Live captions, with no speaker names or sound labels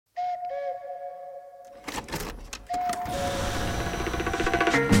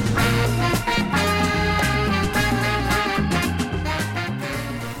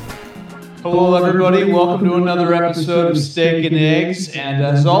Hello, everybody. Welcome to another episode of Steak and Eggs. And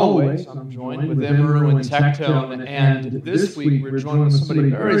as always, I'm joined with Emeru and Tectone. And this week, we're joined with somebody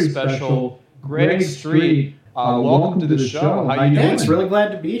very special, Greg Street. Welcome to the show. How you doing? Thanks. Really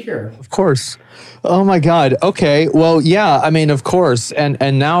glad to be here. Of course. Oh my God. Okay. Well, yeah. I mean, of course. And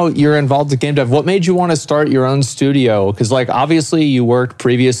now you're involved in game dev. What made you want to start your own studio? Because obviously you worked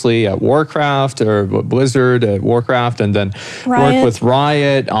previously at Warcraft or Blizzard at Warcraft, and then worked with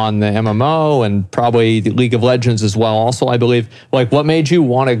Riot on the MMO and probably League of Legends as well. Also, I believe. What made you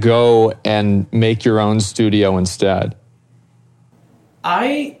want to go and make your own studio instead?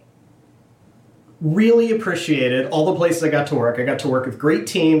 I really appreciated all the places I got to work. I got to work with great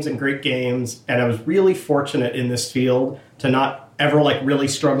teams and great games, and I was really fortunate in this field to not ever really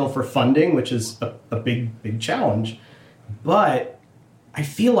struggle for funding, which is a big challenge. But I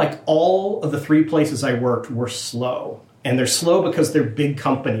feel like all of the three places I worked were slow, and they're slow because they're big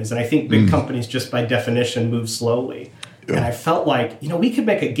companies, and I think big companies just by definition move slowly. Yeah. And I felt like, we could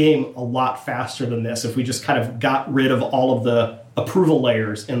make a game a lot faster than this if we just kind of got rid of all of the approval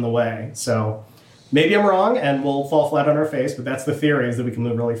layers in the way. So maybe I'm wrong and we'll fall flat on our face, but that's the theory, is that we can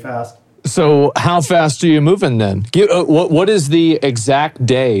move really fast. So how fast are you moving then? What is the exact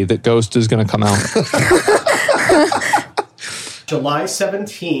day that Ghost is going to come out? July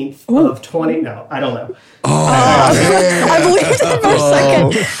 17th of 20... No, I don't know. I believed it for a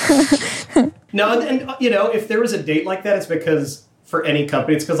second. No, and if there was a date like that, it's because for any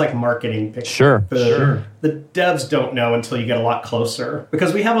company, it's because marketing picks. Sure. The devs don't know until you get a lot closer,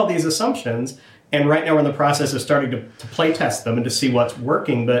 because we have all these assumptions. And right now we're in the process of starting to play test them and to see what's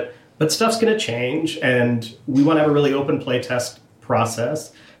working. But stuff's going to change, and we want to have a really open play test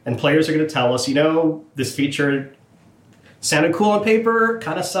process. And players are going to tell us, this feature sounded cool on paper,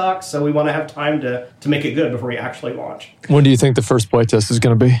 kind of sucks. So we want to have time to make it good before we actually launch. When do you think the first play test is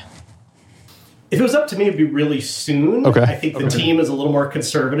going to be? If it was up to me, it'd be really soon. Okay. I think the team is a little more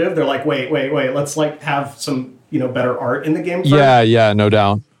conservative. They're like, wait, let's have some better art in the game first. Yeah, no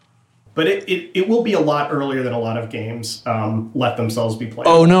doubt. But it will be a lot earlier than a lot of games let themselves be played.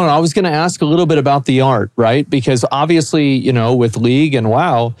 Oh, no, I was going to ask a little bit about the art, right? Because obviously, with League and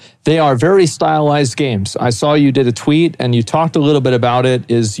WoW, they are very stylized games. I saw you did a tweet and you talked a little bit about it,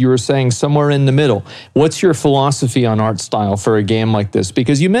 is you were saying somewhere in the middle. What's your philosophy on art style for a game like this?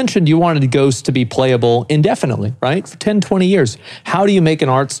 Because you mentioned you wanted Ghost to be playable indefinitely, right? For 10, 20 years. How do you make an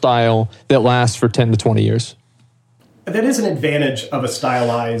art style that lasts for 10 to 20 years? That is an advantage of a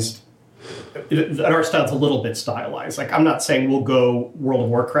stylized... An art style is a little bit stylized. I'm not saying we'll go World of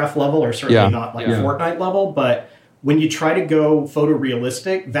Warcraft level, or certainly not Fortnite level, but when you try to go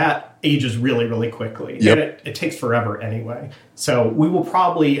photorealistic, that ages really, really quickly. Yep. And it takes forever anyway. So we will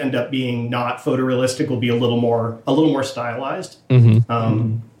probably end up being not photorealistic. We'll be a little more stylized.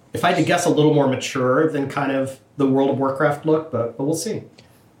 Mm-hmm. If I had to guess, a little more mature than kind of the World of Warcraft look, but we'll see.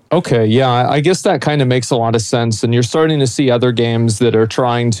 Okay, yeah, I guess that kind of makes a lot of sense. And you're starting to see other games that are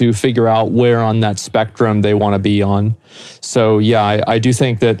trying to figure out where on that spectrum they want to be on. So yeah, I do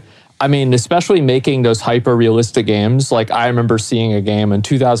think that, especially making those hyper-realistic games, I remember seeing a game in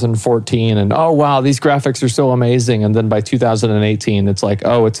 2014 and, oh, wow, these graphics are so amazing. And then by 2018, it's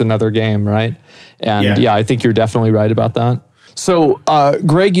it's another game, right? And yeah, I think you're definitely right about that. So,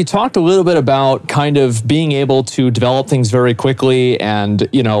 Greg, you talked a little bit about kind of being able to develop things very quickly and,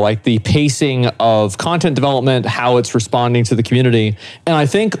 the pacing of content development, how it's responding to the community. And I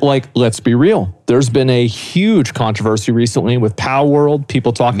think, let's be real. There's been a huge controversy recently with Power World,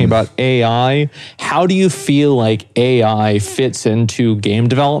 people talking about AI. How do you feel like AI fits into game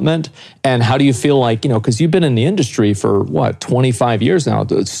development? And how do you feel because you've been in the industry for 25 years now?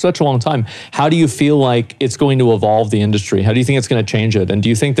 It's such a long time. How do you feel like it's going to evolve the industry? How do you think it's going to change it? And do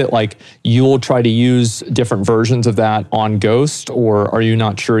you think that you'll try to use different versions of that on Ghost, or are you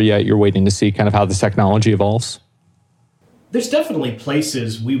not sure yet? You're waiting to see kind of how the technology evolves? There's definitely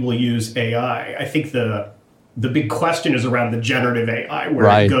places we will use AI. I think the big question is around the generative AI,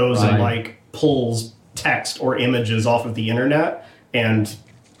 where it goes and pulls text or images off of the internet and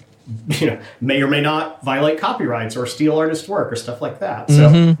may or may not violate copyrights or steal artist work or stuff like that.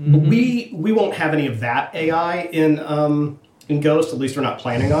 So we won't have any of that AI in Ghost. At least we're not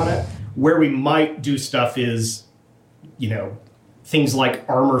planning on it. Where we might do stuff is, things like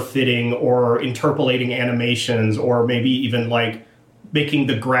armor fitting or interpolating animations, or maybe even making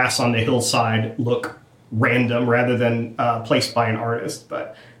the grass on the hillside look random rather than placed by an artist.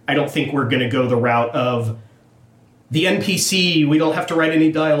 But I don't think we're going to go the route of the NPC, we don't have to write any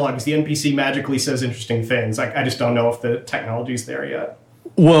dialogue because the NPC magically says interesting things. I just don't know if the technology's there yet.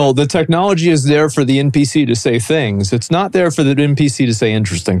 Well, the technology is there for the NPC to say things. It's not there for the NPC to say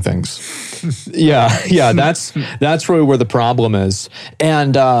interesting things. Yeah, that's really where the problem is.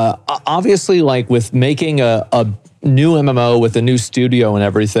 And obviously, like with making a new MMO with a new studio and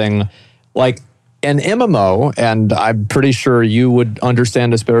everything, like an MMO, and I'm pretty sure you would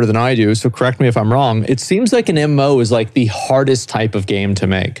understand this better than I do, so correct me if I'm wrong, it seems like an MMO is like the hardest type of game to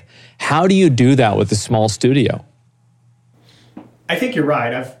make. How do you do that with a small studio? I think you're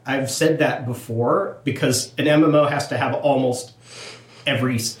right. I've said that before because an MMO has to have almost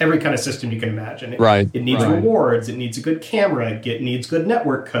every kind of system you can imagine. It needs rewards. It needs a good camera. It needs good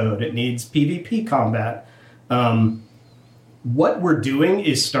network code. It needs PvP combat. What we're doing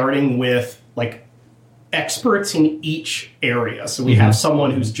is starting with like experts in each area. So we have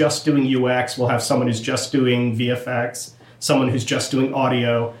someone who's just doing UX. We'll have someone who's just doing VFX. Someone who's just doing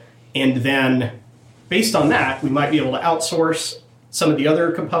audio, and then based on that, we might be able to outsource some of the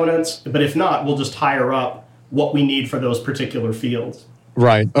other components, but if not, we'll just hire up what we need for those particular fields.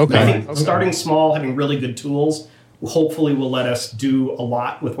 Right. Okay. I think starting small, having really good tools, hopefully will let us do a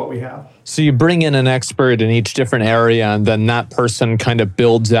lot with what we have. So you bring in an expert in each different area, and then that person kind of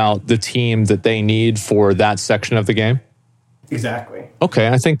builds out the team that they need for that section of the game? Exactly. Okay,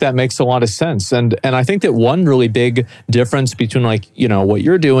 I think that makes a lot of sense. And I think that one really big difference between like, you know, what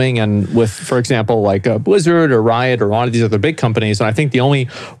you're doing and with, for example, like Blizzard or Riot or a lot of these other big companies, and I think the only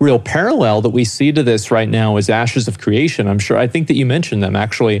real parallel that we see to this right now is Ashes of Creation. I think that you mentioned them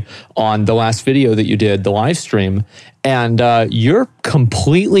actually on the last video that you did, the live stream, and you're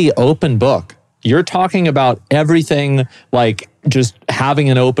completely open book. You're talking about everything, like just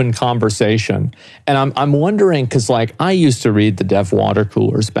having an open conversation. And I'm wondering, because like I used to read the dev water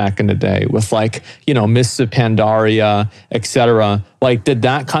coolers back in the day with like, you know, Mists of Pandaria, etc. Like, did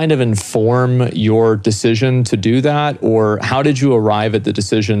that kind of inform your decision to do that? Or how did you arrive at the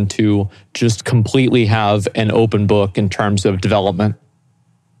decision to just completely have an open book in terms of development?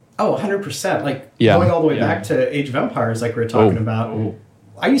 Oh, 100%. Like going all the way back to Age of Empires, like we were talking about.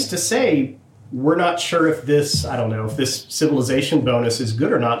 I used to say, we're not sure if this civilization bonus is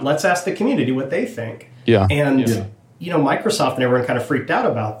good or not. Let's ask the community what they think. Yeah. And, you know, Microsoft and everyone kind of freaked out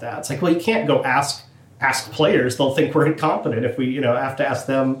about that. It's like, well, you can't go ask players. They'll think we're incompetent if we, you know, have to ask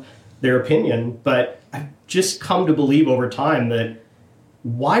them their opinion. But I've just come to believe over time that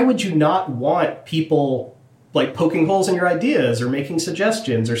why would you not want people like poking holes in your ideas or making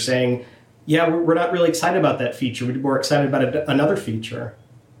suggestions or saying, yeah, we're not really excited about that feature. We're more excited about another feature.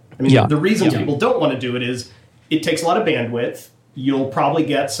 I mean, the reasons people don't want to do it is it takes a lot of bandwidth. You'll probably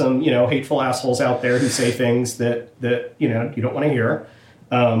get some, you know, hateful assholes out there who say things that you know, you don't want to hear.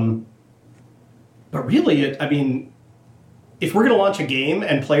 But really, I mean, if we're going to launch a game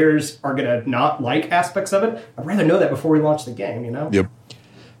and players are going to not like aspects of it, I'd rather know that before we launch the game, you know? Yep.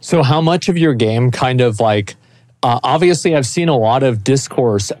 So how much of your game kind of like, obviously I've seen a lot of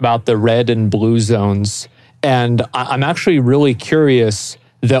discourse about the red and blue zones, and I'm actually really curious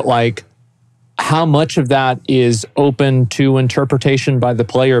that like how much of that is open to interpretation by the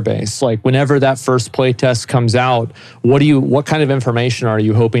player base. Like whenever that first playtest comes out, what kind of information are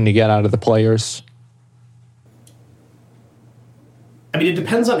you hoping to get out of the players? I mean, it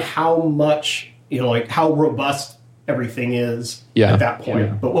depends on how much, you know, like how robust everything is at that point.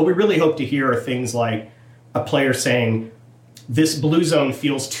 Yeah. But what we really hope to hear are things like a player saying, this blue zone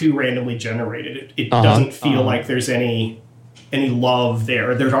feels too randomly generated. It doesn't feel like there's any love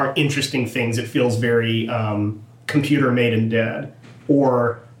there. There aren't interesting things. It feels very computer made and dead.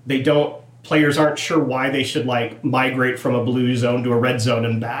 Or players aren't sure why they should like migrate from a blue zone to a red zone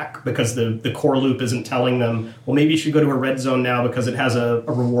and back because the core loop isn't telling them, well, maybe you should go to a red zone now because it has a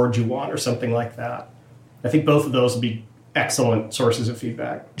reward you want or something like that. I think both of those would be excellent sources of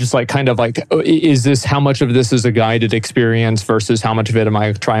feedback. Just like kind of like, is this, how much of this is a guided experience versus how much of it am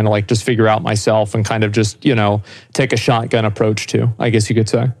I trying to like just figure out myself and kind of just, you know, take a shotgun approach to, I guess you could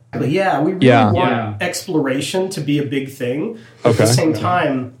say. Yeah, we really want exploration to be a big thing. But at the same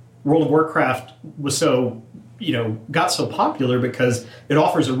time, World of Warcraft was so, you know, got so popular because it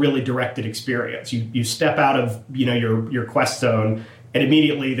offers a really directed experience. You step out of, you know, your quest zone, and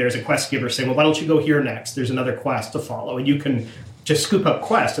immediately there's a quest giver saying, well, why don't you go here next? There's another quest to follow. And you can just scoop up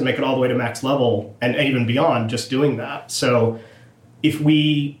quests and make it all the way to max level and even beyond just doing that. So if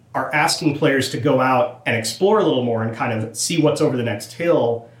we are asking players to go out and explore a little more and kind of see what's over the next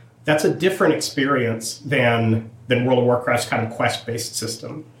hill, that's a different experience than World of Warcraft's kind of quest-based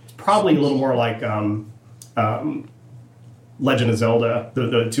system. It's probably a little more like Legend of Zelda,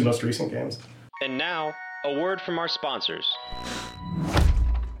 the two most recent games. And now, a word from our sponsors.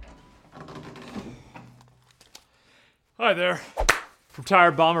 Hi there.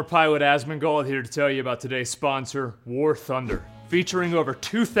 Retired bomber pilot Asmongold here to tell you about today's sponsor, War Thunder. Featuring over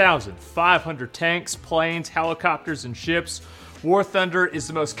 2,500 tanks, planes, helicopters, and ships, War Thunder is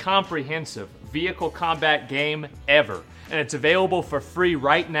the most comprehensive vehicle combat game ever, and it's available for free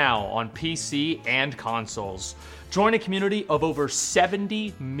right now on PC and consoles. Join a community of over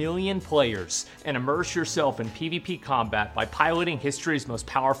 70 million players and immerse yourself in PvP combat by piloting history's most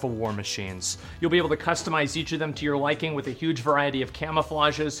powerful war machines. You'll be able to customize each of them to your liking with a huge variety of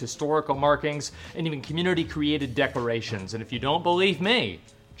camouflages, historical markings, and even community-created decorations. And if you don't believe me,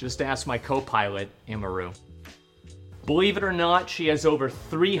 just ask my co-pilot, Imaru. Believe it or not, she has over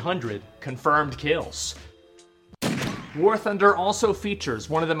 300 confirmed kills. War Thunder also features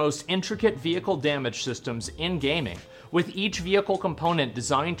one of the most intricate vehicle damage systems in gaming, with each vehicle component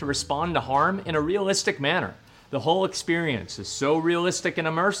designed to respond to harm in a realistic manner. The whole experience is so realistic and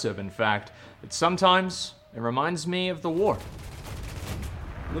immersive, in fact, that sometimes it reminds me of the war.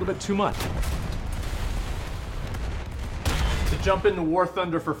 A little bit too much. To jump into War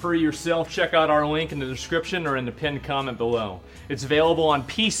Thunder for free yourself, check out our link in the description or in the pinned comment below. It's available on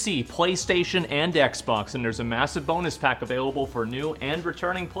PC, PlayStation, and Xbox, and there's a massive bonus pack available for new and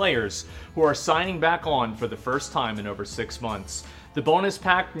returning players who are signing back on for the first time in over 6 months. The bonus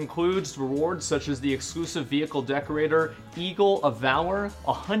pack includes rewards such as the exclusive vehicle decorator, Eagle of Valor,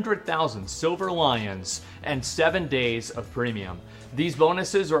 100,000 Silver Lions, and 7 days of premium. These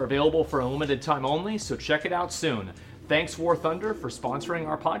bonuses are available for a limited time only, so check it out soon. Thanks, War Thunder, for sponsoring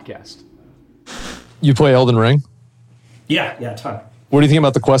our podcast. You play Elden Ring? Yeah, a ton. What do you think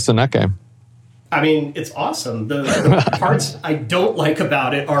about the quest in that game? I mean, it's awesome. The parts I don't like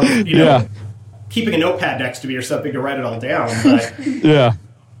about it are, keeping a notepad next to me or something to write it all down. But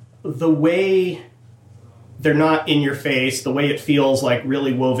the way they're not in your face, the way it feels like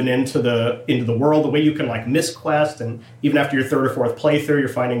really woven into the world, the way you can like miss quest, and even after your third or fourth playthrough, you're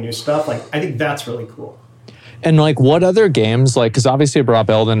finding new stuff. Like, I think that's really cool. And like, what other games, like, because obviously I brought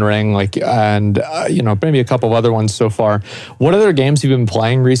up Elden Ring, like, and maybe a couple of other ones so far. What other games have you been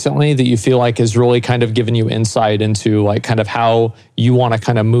playing recently that you feel like has really kind of given you insight into like kind of how you want to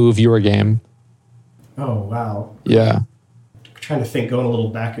kind of move your game? Oh wow, yeah. I'm trying to think, going a little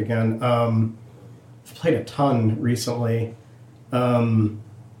back again. I've played a ton recently. We have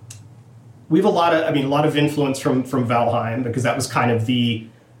a lot of influence from Valheim, because that was kind of the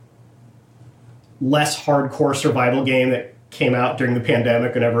less hardcore survival game that came out during the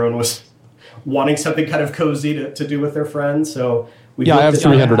pandemic and everyone was wanting something kind of cozy to do with their friends. So I have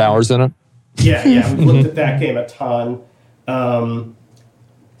 300 hours in it. Yeah, we've looked at that game a ton.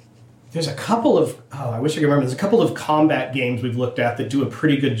 There's a couple of, I wish I could remember, there's a couple of combat games we've looked at that do a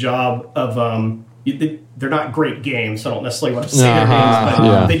pretty good job of, they're not great games, so I don't necessarily want to say their names,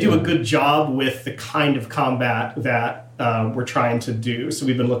 but they do a good job with the kind of combat that we're trying to do. So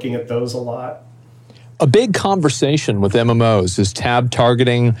we've been looking at those a lot. A big conversation with MMOs is tab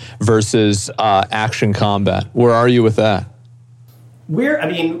targeting versus action combat. Where are you with that? We're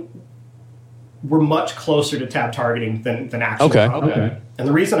much closer to tab targeting than action combat. Okay. And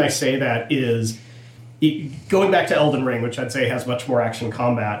the reason I say that is, going back to Elden Ring, which I'd say has much more action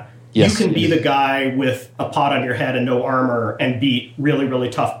combat, you can be the guy with a pot on your head and no armor and beat really, really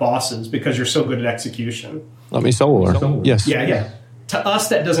tough bosses because you're so good at execution. Let me solar. Yes. Yeah. To us,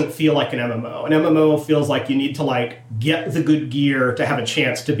 that doesn't feel like an MMO. An MMO feels like you need to like get the good gear to have a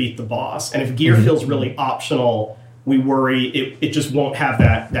chance to beat the boss. And if gear feels really optional, we worry it just won't have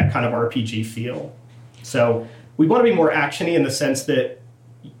that kind of RPG feel. So we want to be more actiony in the sense that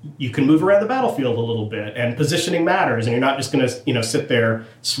you can move around the battlefield a little bit, and positioning matters, and you're not just going to sit there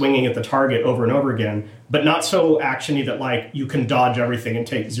swinging at the target over and over again, but not so actiony that like you can dodge everything and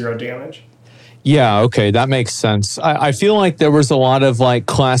take 0 damage. Yeah, okay, that makes sense. I feel like there was a lot of like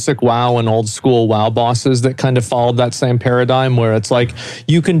classic WoW and old school WoW bosses that kind of followed that same paradigm where it's like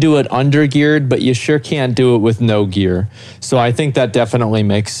you can do it under geared, but you sure can't do it with no gear. So I think that definitely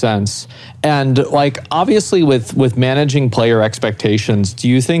makes sense. And like obviously with managing player expectations, do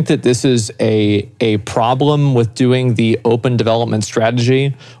you think that this is a problem with doing the open development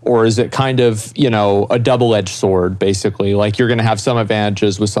strategy, or is it kind of, a double-edged sword basically? Like you're going to have some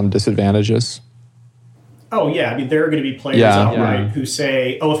advantages with some disadvantages? Oh, yeah. I mean, there are going to be players outright who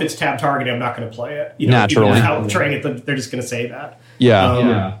say, if it's tab targeting, I'm not going to play it. Naturally. Without trying it, they're just going to say that.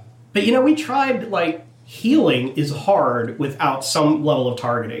 Yeah. But, we tried, like, healing is hard without some level of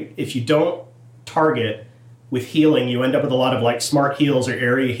targeting. If you don't target with healing, you end up with a lot of, like, smart heals or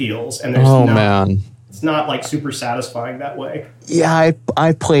area heals. And there's it's not, like, super satisfying that way. Yeah,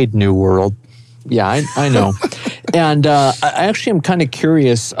 I played New World. Yeah, I know. And I actually am kind of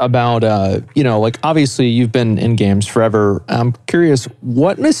curious about, like obviously you've been in games forever. I'm curious,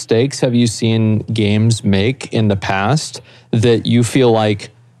 what mistakes have you seen games make in the past that you feel like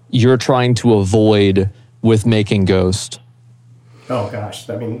you're trying to avoid with making Ghost? Oh gosh,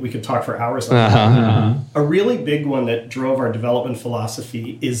 I mean, we could talk for hours on that. A really big one that drove our development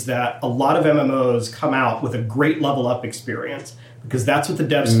philosophy is that a lot of MMOs come out with a great level up experience because that's what the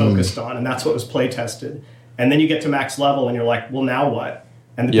devs focused on and that's what was play tested. And then you get to max level and you're like, well, now what?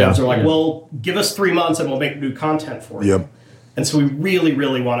 And the devs are like, well, give us 3 months and we'll make new content for you. And so we really,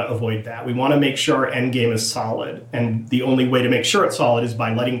 really want to avoid that. We want to make sure our end game is solid. And the only way to make sure it's solid is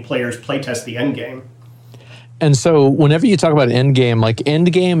by letting players play test the end game. And so whenever you talk about endgame, like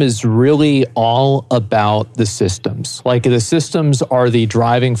endgame is really all about the systems. Like the systems are the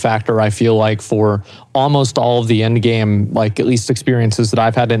driving factor, I feel like, for almost all of the endgame, like at least experiences that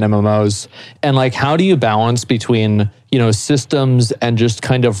I've had in MMOs. And like, how do you balance between, systems and just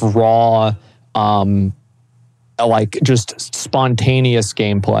kind of raw, like just spontaneous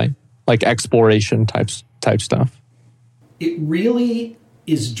gameplay, like exploration type stuff? It really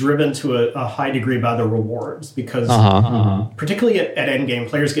is driven to a high degree by the rewards because particularly at endgame,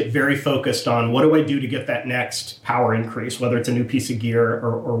 players get very focused on what do I do to get that next power increase, whether it's a new piece of gear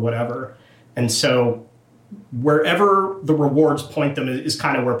or whatever. And so wherever the rewards point them is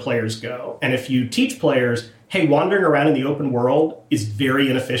kind of where players go. And if you teach players, hey, wandering around in the open world is very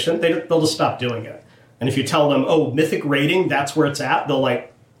inefficient, they'll just stop doing it. And if you tell them, oh, mythic raiding, that's where it's at,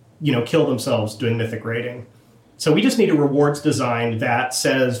 they'll kill themselves doing mythic raiding. So we just need a rewards design that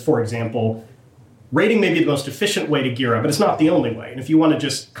says, for example, raiding may be the most efficient way to gear up, but it's not the only way. And if you want to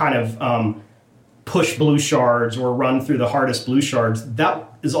just kind of push blue shards or run through the hardest blue shards, that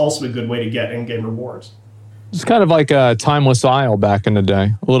is also a good way to get in-game rewards. It's kind of like a Timeless Isle back in the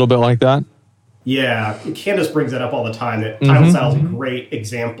day, a little bit like that. Yeah, Candace brings that up all the time. That Timeless Isle is a great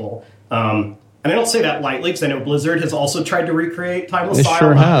example. And I don't say that lightly because I know Blizzard has also tried to recreate Timeless Isle.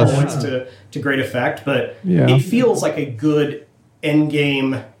 Sure have. To great effect, but it feels like a good end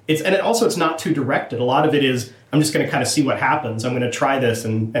game. It's not too directed. A lot of it is, I'm just going to kind of see what happens. I'm going to try this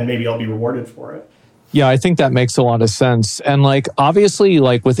and maybe I'll be rewarded for it. Yeah, I think that makes a lot of sense. And like, obviously,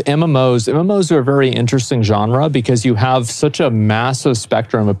 like with MMOs are a very interesting genre because you have such a massive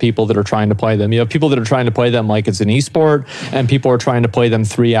spectrum of people that are trying to play them. You have people that are trying to play them like it's an esport, and people are trying to play them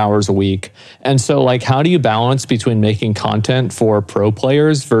 3 hours a week. And so like, how do you balance between making content for pro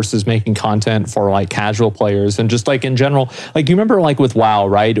players versus making content for like casual players? And just like in general, like you remember like with WoW,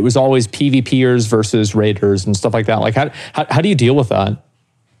 right? It was always PvPers versus raiders and stuff like that. Like how do you deal with that?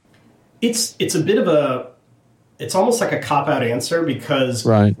 It's a bit of it's almost like a cop-out answer because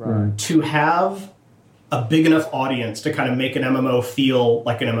to have a big enough audience to kind of make an MMO feel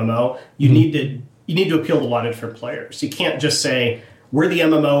like an MMO, you need to appeal to a lot of different players. You can't just say, we're the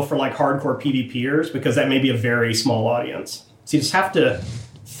MMO for like hardcore PvPers because that may be a very small audience. So you just have to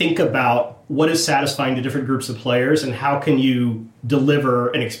think about what is satisfying to different groups of players and how can you deliver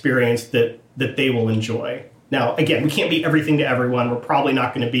an experience that they will enjoy. Now, again, we can't be everything to everyone. We're probably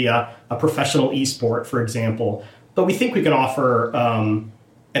not going to be a professional esport, for example. But we think we can offer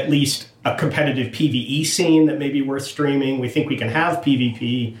at least a competitive PvE scene that may be worth streaming. We think we can have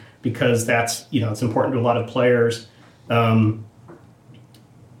PvP because that's, it's important to a lot of players. And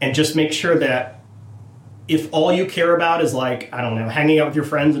just make sure that if all you care about is like, I don't know, hanging out with your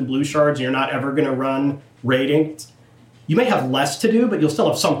friends in blue shards and you're not ever going to run raiding, you may have less to do, but you'll still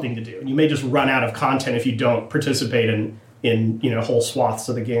have something to do. And you may just run out of content if you don't participate in whole swaths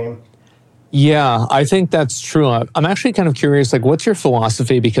of the game. Yeah, I think that's true. I'm actually kind of curious, like, what's your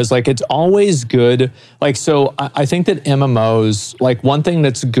philosophy? Because, like, it's always good. Like, so I think that MMOs, like, one thing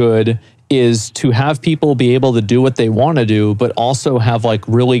that's good is to have people be able to do what they want to do, but also have like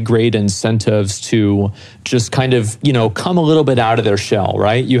really great incentives to just kind of, come a little bit out of their shell,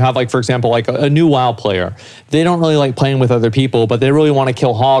 right? You have like, for example, like a new WoW player. They don't really like playing with other people, but they really want to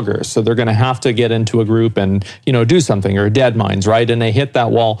kill hoggers. So they're going to have to get into a group and, do something, or dead mines, right? And they hit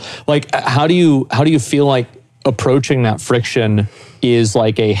that wall. Like, how do you feel like approaching that friction is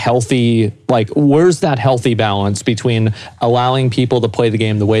like a healthy, like, where's that healthy balance between allowing people to play the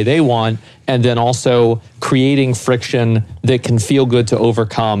game the way they want and then also creating friction that can feel good to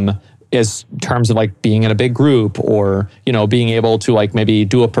overcome as terms of like being in a big group or, being able to like maybe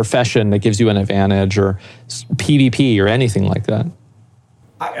do a profession that gives you an advantage or PvP or anything like that?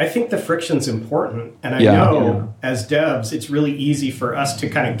 I think the friction's important. And I know as devs, it's really easy for us to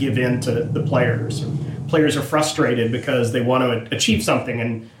kind of give in to the players. Players are frustrated because they want to achieve something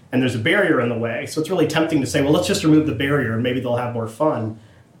and there's a barrier in the way. So it's really tempting to say, well, let's just remove the barrier and maybe they'll have more fun.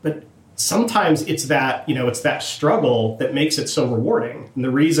 But sometimes it's that struggle that makes it so rewarding. And the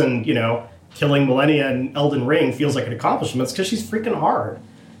reason, killing Millennia in Elden Ring feels like an accomplishment is because she's freaking hard.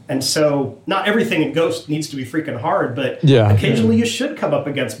 And so not everything in Ghost needs to be freaking hard, but occasionally you should come up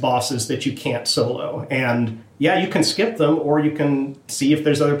against bosses that you can't solo. And you can skip them, or you can see if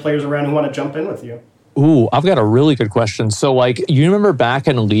there's other players around who want to jump in with you. Ooh, I've got a really good question. So, you remember back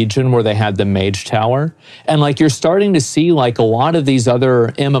in Legion where they had the Mage Tower? And, you're starting to see, a lot of these other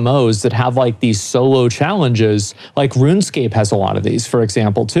MMOs that have, these solo challenges. RuneScape has a lot of these, for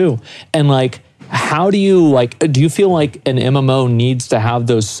example, too. And, how do you, do you feel like an MMO needs to have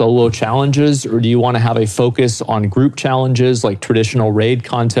those solo challenges, or do you want to have a focus on group challenges, like traditional raid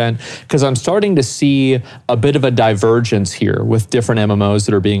content? Because I'm starting to see a bit of a divergence here with different MMOs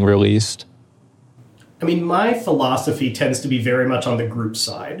that are being released. I mean, my philosophy tends to be very much on the group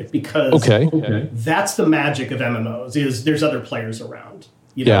side, because that's the magic of MMOs, is there's other players around.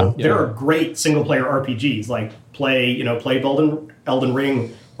 There are great single-player RPGs, play Elden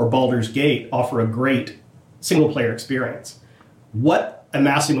Ring or Baldur's Gate offer a great single-player experience. What a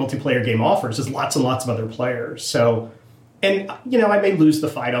massive multiplayer game offers is lots and lots of other players. So, and, I may lose the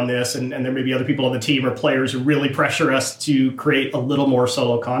fight on this, and there may be other people on the team or players who really pressure us to create a little more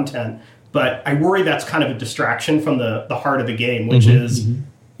solo content. But I worry that's kind of a distraction from the heart of the game, which is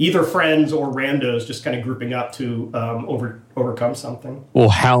either friends or randos just kind of grouping up to overcome something. Well,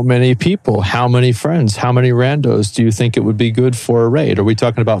 how many people, how many friends, how many randos do you think it would be good for a raid? Are we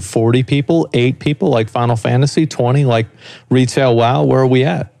talking about 40 people, 8 people like Final Fantasy, 20 like Retail WoW? Where are we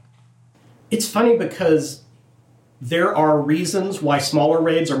at? It's funny because there are reasons why smaller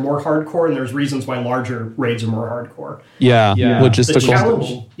raids are more hardcore, and there's reasons why larger raids are more hardcore. Yeah. Logistical. The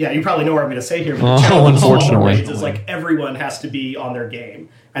challenge, you probably know what I'm going to say here, but the challenge of smaller raids is everyone has to be on their game.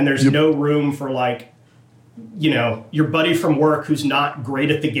 And there's no room for your buddy from work who's not great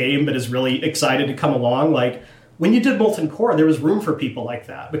at the game but is really excited to come along. When you did Molten Core, there was room for people like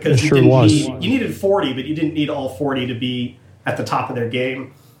that, because you needed 40, but you didn't need all 40 to be at the top of their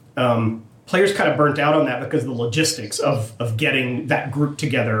game. Players kind of burnt out on that because the logistics of getting that group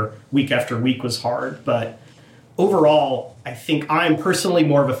together week after week was hard. But overall, I think I'm personally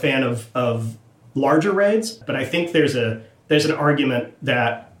more of a fan of larger raids, but I think there's an argument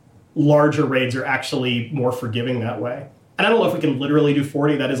that larger raids are actually more forgiving that way. And I don't know if we can literally do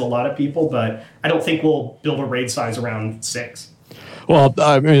 40. That is a lot of people, but I don't think we'll build a raid size around 6. Well,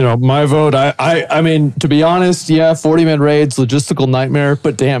 my vote, I mean, to be honest, 40-man raids, logistical nightmare,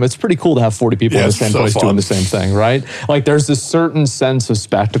 but damn, it's pretty cool to have 40 people in the same place doing the same thing, right? There's this certain sense of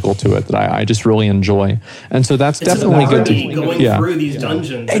spectacle to it that I just really enjoy. And so that's definitely good to going through these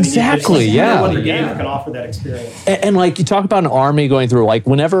dungeons. Exactly, no other game that can offer that experience. And you talk about an army going through,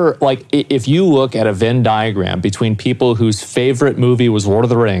 whenever, if you look at a Venn diagram between people whose favorite movie was Lord of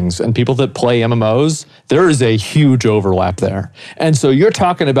the Rings and people that play MMOs, there is a huge overlap there. And so you're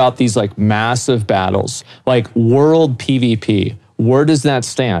talking about these massive battles, world PvP. Where does that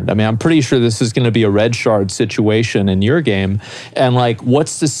stand? I mean, I'm pretty sure this is going to be a red shard situation in your game. And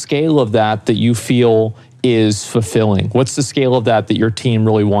what's the scale of that you feel is fulfilling? What's the scale of that your team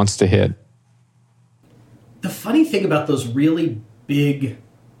really wants to hit? The funny thing about those really big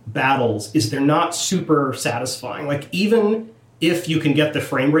battles is they're not super satisfying. Even if you can get the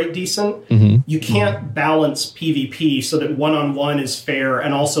frame rate decent, you can't balance PvP so that 1-on-1 is fair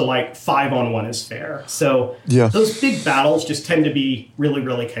and also 5-on-1 is fair. So those big battles just tend to be really,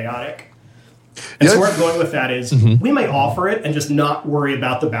 really chaotic. And so where I'm going with that is we may offer it and just not worry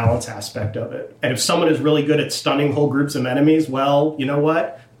about the balance aspect of it. And if someone is really good at stunning whole groups of enemies, well, you know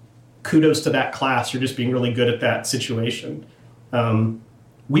what? Kudos to that class. You're just being really good at that situation.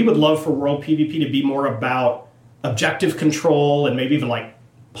 We would love for World PvP to be more about objective control and maybe even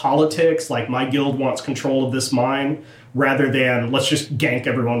politics, my guild wants control of this mine, rather than let's just gank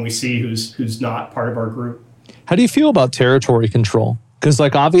everyone we see who's not part of our group. How do you feel about territory control? Because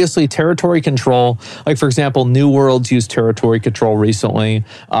obviously territory control, for example, New Worlds used territory control recently.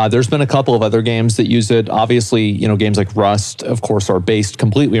 There's been a couple of other games that use it. Obviously, games like Rust, of course, are based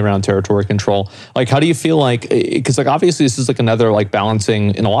completely around territory control. How do you feel because obviously this is another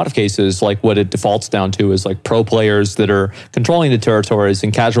balancing in a lot of cases, what it defaults down to is pro players that are controlling the territories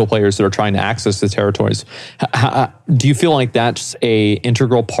and casual players that are trying to access the territories. Do you feel that's a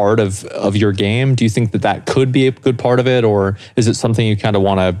integral part of your game? Do you think that could be a good part of it, or is it something you kind of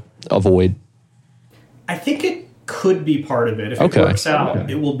want to avoid? I think it could be part of it. If it works out,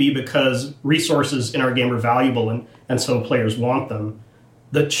 it will be because resources in our game are valuable and so players want them.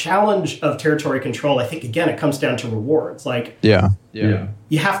 The challenge of territory control, I think, again, it comes down to rewards.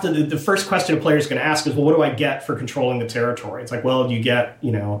 you have to, the first question a player is going to ask is, well, what do I get for controlling the territory? It's like, well, do you get,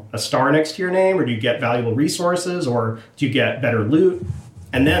 a star next to your name, or do you get valuable resources, or do you get better loot?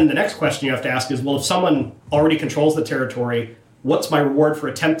 And then the next question you have to ask is, well, if someone already controls the territory, what's my reward for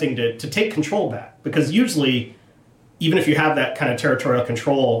attempting to take control of that? Because usually, even if you have that kind of territorial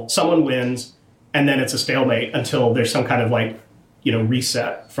control, someone wins, and then it's a stalemate until there's some kind of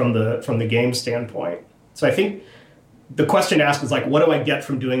reset from the game standpoint. So I think the question to ask is what do I get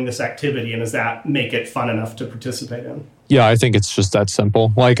from doing this activity, and does that make it fun enough to participate in? Yeah, I think it's just that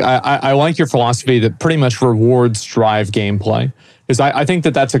simple. I like your philosophy that pretty much rewards drive gameplay, because I think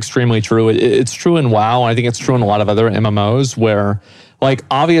that's extremely true. It's true in WoW. I think it's true in a lot of other MMOs where,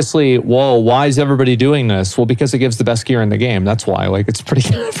 obviously, whoa, why is everybody doing this? Well, because it gives the best gear in the game. That's why. It's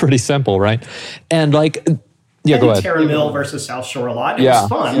pretty simple, right? And yeah, go ahead. Terra Mill versus South Shore a lot. It was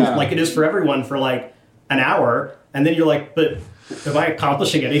fun, it is for everyone for an hour, and then you're but am I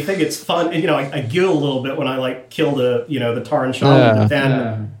accomplishing anything? It's fun. I giggle a little bit when I kill the Taran Shaman,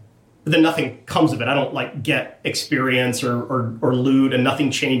 but then nothing comes of it. I don't get experience or loot, and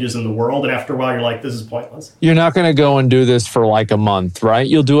nothing changes in the world. And after a while, you're this is pointless. You're not going to go and do this for a month, right?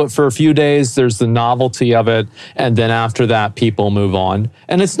 You'll do it for a few days. There's the novelty of it, and then after that, people move on.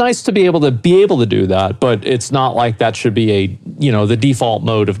 And it's nice to be able to do that, but it's not like that should be the default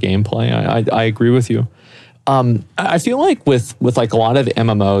mode of gameplay. I agree with you. I feel with a lot of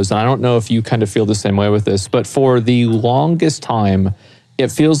MMOs, and I don't know if you kind of feel the same way with this, but for the longest time, it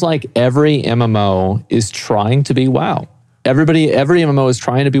feels like every MMO is trying to be WoW. Every MMO is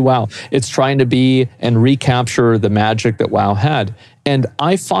trying to be WoW. It's trying to be and recapture the magic that WoW had. And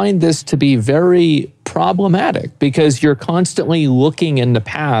I find this to be very problematic, because you're constantly looking in the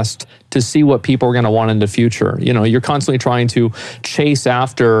past to see what people are going to want in the future. You're constantly trying to chase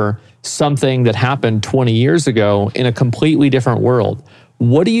after something that happened 20 years ago in a completely different world.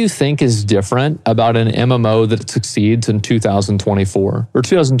 What do you think is different about an MMO that succeeds in 2024 or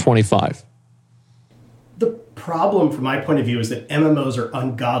 2025? The problem from my point of view is that MMOs are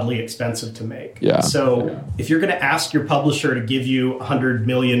ungodly expensive to make. Yeah. So if you're going to ask your publisher to give you $100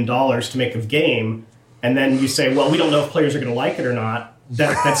 million to make a game, and then you say, well, we don't know if players are going to like it or not,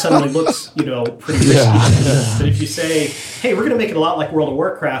 that suddenly looks, pretty risky. Yeah. But if you say, hey, we're going to make it a lot like World of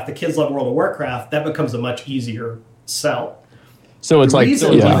Warcraft, the kids love World of Warcraft, that becomes a much easier sell. So it's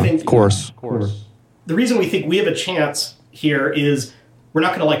of course. The reason we think we have a chance here is we're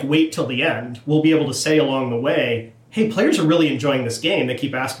not going to wait till the end. We'll be able to say along the way, hey, players are really enjoying this game. They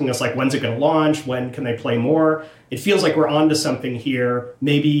keep asking us when's it going to launch? When can they play more? It feels like we're onto something here.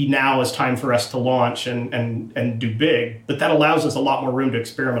 Maybe now is time for us to launch and do big. But that allows us a lot more room to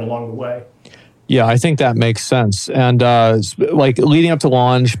experiment along the way. Yeah, I think that makes sense. And leading up to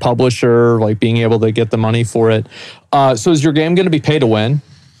launch, publisher, being able to get the money for it. So is your game going to be pay to win?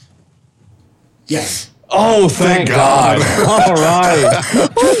 Yes. Oh, thank God. All right.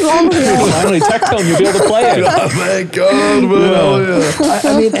 What's wrong with you? Finally, Tectone, you'll be able to play it. Thank God, man.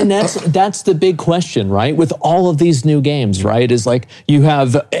 I mean, and that's the big question, right? With all of these new games, right? Is you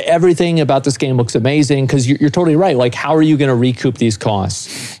have everything about this game looks amazing, because you're totally right. How are you going to recoup these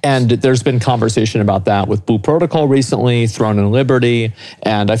costs? And there's been conversation about that with Blue Protocol recently, Throne and Liberty,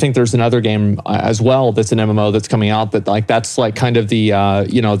 and I think there's another game as well that's an MMO that's coming out that that's kind of the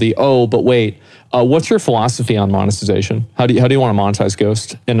but wait. What's your philosophy on monetization? How do you want to monetize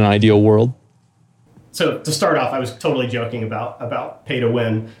Ghost in an ideal world? So to start off, I was totally joking about pay to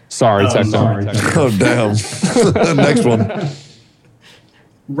win. Sorry, Tectone. Oh, damn. Next one.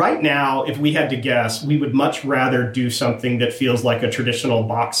 Right now, if we had to guess, we would much rather do something that feels like a traditional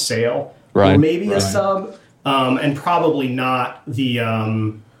box sale, or maybe a sub, and probably not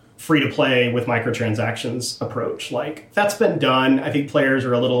the free-to-play with microtransactions approach. That's been done. I think players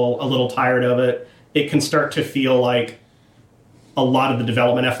are a little tired of it. It can start to feel like a lot of the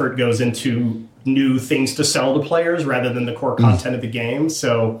development effort goes into new things to sell to players rather than the core content of the game.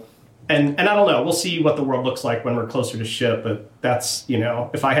 So, and I don't know. We'll see what the world looks like when we're closer to ship. But that's,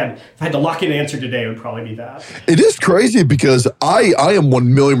 if I had to lock in an answer today, it would probably be that. It is crazy because I am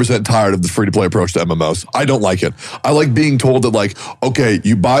 1,000,000% tired of the free-to-play approach to MMOs. I don't like it. I like being told that okay,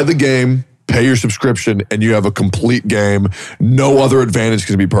 you buy the game, pay your subscription, and you have a complete game. No other advantage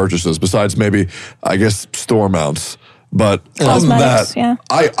can be purchases besides maybe, I guess, store mounts. But other than that,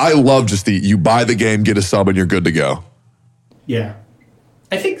 I love just you buy the game, get a sub, and you're good to go. Yeah.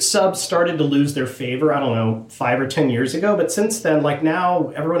 I think subs started to lose their favor, 5 or 10 years ago. But since then, now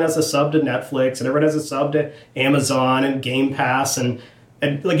everyone has a sub to Netflix and everyone has a sub to Amazon and Game Pass. And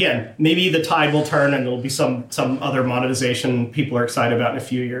again, maybe the tide will turn and there'll be some other monetization people are excited about in a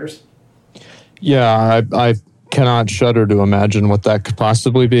few years. Yeah, I cannot shudder to imagine what that could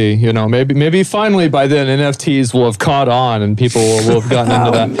possibly be. You know, maybe finally by then NFTs will have caught on and people will have gotten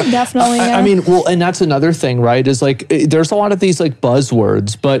into that. Definitely. Yeah. I mean, well, and that's another thing, right? Is like there's a lot of these like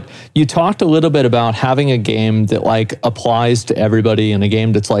buzzwords, but you talked a little bit about having a game that like applies to everybody and a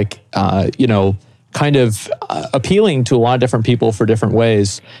game that's like, you know, kind of appealing to a lot of different people for different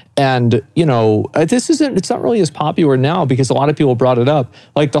ways. And, you know, it's not really as popular now because a lot of people brought it up,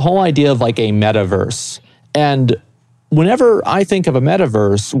 like the whole idea of like a metaverse. And whenever I think of a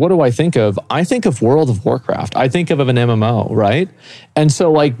metaverse, what do I think of? I think of World of Warcraft. I think of an MMO, right? And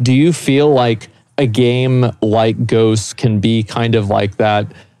so like, do you feel like a game like Ghost can be kind of like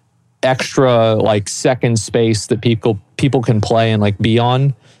that extra like second space that people can play and like be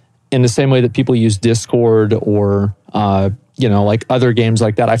on in the same way that people use Discord or, you know, like other games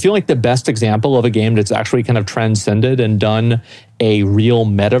like that? I feel like the best example of a game that's actually kind of transcended and done a real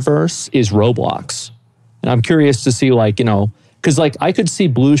metaverse is Roblox. And I'm curious to see, like, you know, because like I could see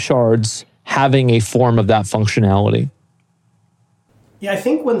Blue Shards having a form of that functionality. Yeah, I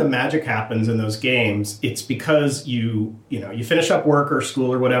think when the magic happens in those games, it's because you finish up work or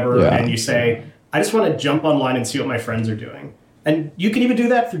school or whatever, and you say, I just want to jump online and see what my friends are doing. And you can even do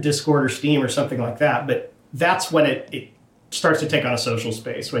that through Discord or Steam or something like that. But that's when it starts to take on a social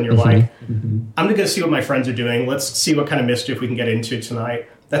space, when you're like, I'm going to go see what my friends are doing. Let's see what kind of mischief we can get into tonight.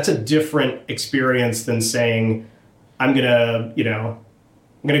 That's a different experience than saying, I'm going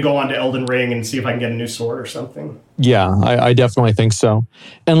to go on to Elden Ring and see if I can get a new sword or something. Yeah, I definitely think so.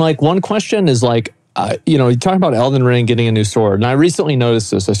 And like one question is like, you know, you talk about Elden Ring getting a new sword. And I recently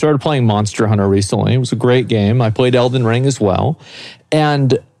noticed this. I started playing Monster Hunter recently. It was a great game. I played Elden Ring as well.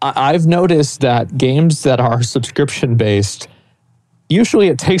 And I've noticed that games that are subscription-based, usually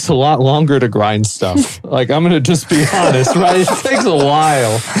it takes a lot longer to grind stuff. Like, I'm going to just be honest, right? It takes a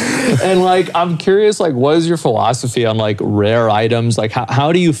while. And like, I'm curious, like, what is your philosophy on like rare items? Like,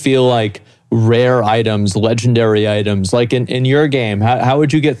 how do you feel like rare items, legendary items, like in your game, how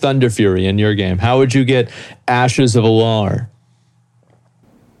would you get Thunder Fury in your game? How would you get Ashes of Alar?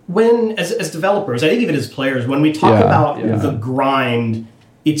 When, as developers, I think even as players, when we talk about the grind,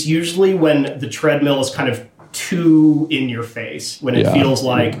 it's usually when the treadmill is kind of too in your face, when it feels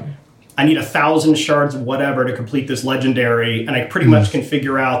like I need 1,000 shards of whatever to complete this legendary, and I pretty much can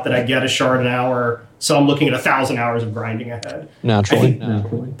figure out that I get a shard an hour, so I'm looking at 1,000 hours of grinding ahead. Naturally.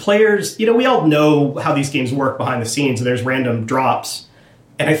 Players, you know, we all know how these games work behind the scenes, and there's random drops,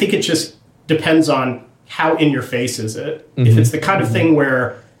 and I think it just depends on how in your face is it. If it's the kind of thing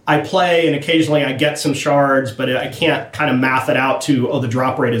where I play and occasionally I get some shards, but I can't kind of math it out to, the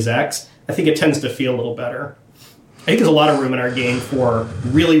drop rate is X, I think it tends to feel a little better. I think there's a lot of room in our game for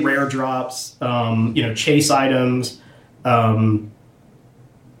really rare drops, chase items,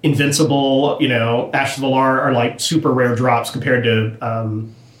 invincible, Ashes of Alar are like super rare drops compared to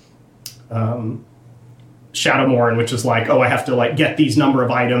Shadowmourne, which is like, I have to like get these number of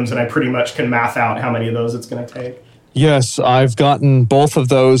items and I pretty much can math out how many of those it's going to take. Yes, I've gotten both of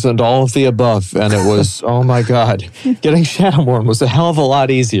those and all of the above, and it was, oh my God, getting Shadowmourne was a hell of a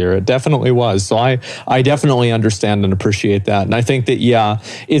lot easier. It definitely was. So I definitely understand and appreciate that. And I think that,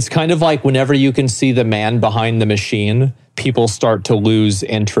 it's kind of like whenever you can see the man behind the machine, people start to lose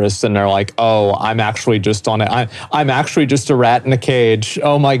interest and they're like, I'm actually just on it. I'm actually just a rat in a cage.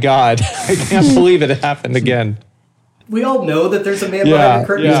 Oh my God, I can't believe it happened again. We all know that there's a man behind the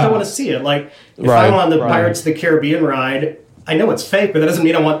curtain. You just don't want to see it. Like, if I'm on the Pirates of the Caribbean ride, I know it's fake, but that doesn't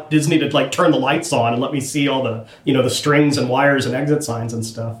mean I want Disney to like turn the lights on and let me see all the, the strings and wires and exit signs and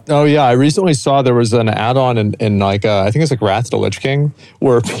stuff. Oh yeah, I recently saw there was an add-on in like I think it's like Wrath of the Lich King,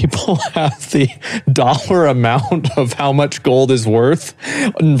 where people have the dollar amount of how much gold is worth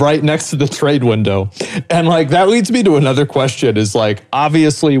right next to the trade window, and like that leads me to another question: is like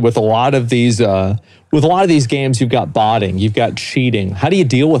obviously with a lot of these games, you've got botting, you've got cheating. How do you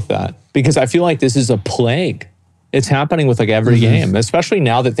deal with that? Because I feel like this is a plague. It's happening with like every game, especially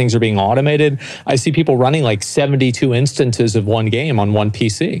now that things are being automated. I see people running like 72 instances of one game on one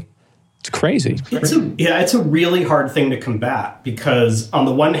PC. It's crazy. It's a really hard thing to combat because on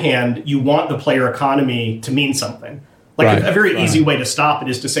the one hand, you want the player economy to mean something. Like a very easy way to stop it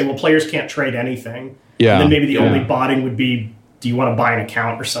is to say, well, players can't trade anything. Yeah. And then maybe the only botting would be, do you want to buy an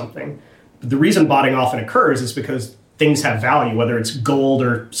account or something? But the reason botting often occurs is because things have value, whether it's gold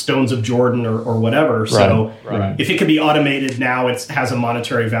or stones of Jordan or whatever. So if it can be automated now, it has a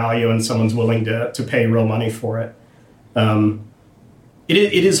monetary value and someone's willing to pay real money for it.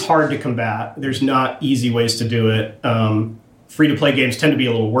 It is hard to combat. There's not easy ways to do it. Free-to-play games tend to be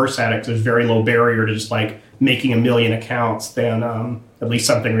a little worse at it because there's very low barrier to just like making 1 million accounts than at least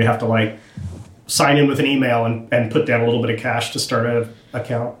something where you have to like sign in with an email and put down a little bit of cash to start an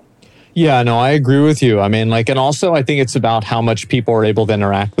account. Yeah, no, I agree with you. I mean, like, and also I think it's about how much people are able to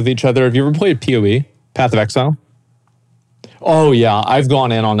interact with each other. Have you ever played PoE, Path of Exile? Oh, yeah, I've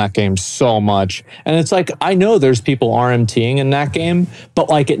gone in on that game so much. And it's like, I know there's people RMTing in that game, but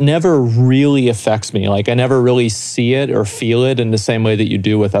like it never really affects me. Like I never really see it or feel it in the same way that you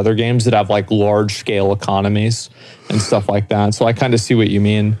do with other games that have like large scale economies and stuff like that. So I kind of see what you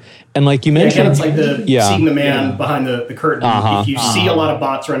mean. And like you mentioned, it's like seeing the man behind the curtain. If you see a lot of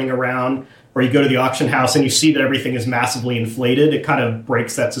bots running around, or you go to the auction house and you see that everything is massively inflated, it kind of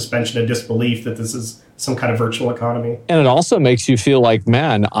breaks that suspension of disbelief that this is some kind of virtual economy. And it also makes you feel like,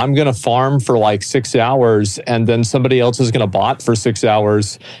 man, I'm going to farm for like 6 hours and then somebody else is going to bot for 6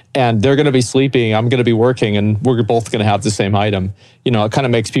 hours and they're going to be sleeping, I'm going to be working, and we're both going to have the same item. You know, it kind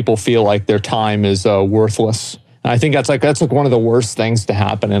of makes people feel like their time is worthless. And I think that's like one of the worst things to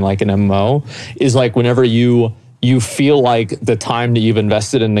happen in like an MMO is like whenever you feel like the time that you've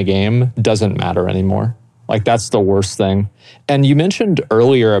invested in the game doesn't matter anymore. Like that's the worst thing. And you mentioned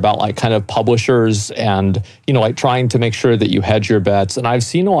earlier about like kind of publishers and, you know, like trying to make sure that you hedge your bets. And I've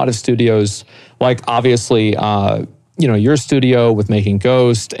seen a lot of studios, like obviously, you know, your studio with making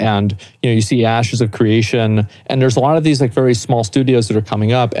Ghost, and, you know, you see Ashes of Creation, and there's a lot of these like very small studios that are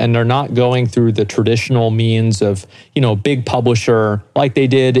coming up, and they're not going through the traditional means of, you know, big publisher like they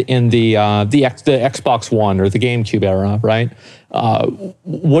did in the Xbox One or the GameCube era, right?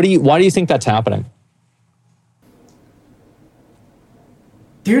 Why do you think that's happening?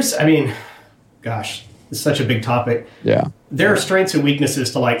 It's such a big topic. Yeah. There are strengths and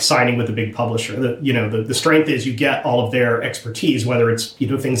weaknesses to like signing with a big publisher. The strength is you get all of their expertise, whether it's, you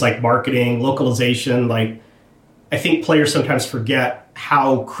know, things like marketing, localization. Like I think players sometimes forget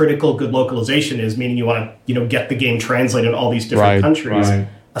how critical good localization is, meaning you want to, you know, get the game translated in all these different countries. Right.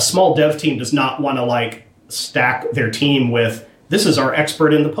 A small dev team does not want to like stack their team with, this is our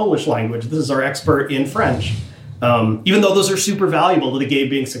expert in the Polish language, this is our expert in French. Even though those are super valuable to the game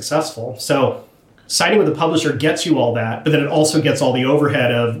being successful. So signing with a publisher gets you all that, but then it also gets all the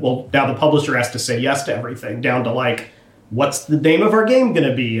overhead of, well, now the publisher has to say yes to everything, down to like, what's the name of our game going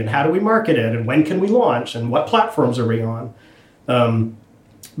to be, and how do we market it, and when can we launch, and what platforms are we on?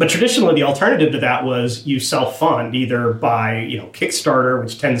 But traditionally, the alternative to that was you self-fund, either by, you know, Kickstarter,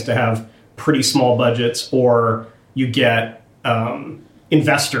 which tends to have pretty small budgets, or you get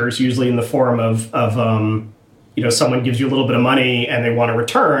investors, usually in the form of you know, someone gives you a little bit of money and they want a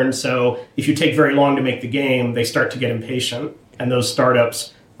return. So if you take very long to make the game, they start to get impatient. And those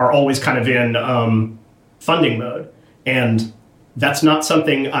startups are always kind of in funding mode. And that's not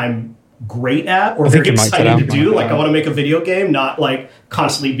something I'm great at or very excited to do. Like I want to make a video game, not like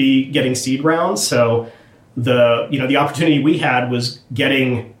constantly be getting seed rounds. So the opportunity we had was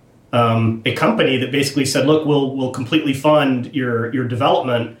getting a company that basically said, look, we'll completely fund your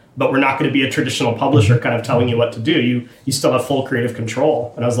development, but we're not going to be a traditional publisher kind of telling you what to do. You still have full creative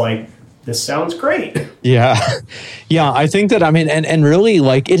control. And I was like, this sounds great. Yeah. Yeah, I think that, I mean, and really,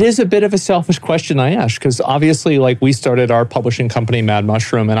 like, it is a bit of a selfish question I ask, because obviously, like, we started our publishing company, Mad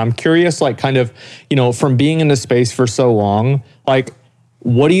Mushroom, and I'm curious, like, kind of, you know, from being in the space for so long, like,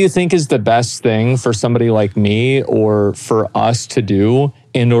 what do you think is the best thing for somebody like me or for us to do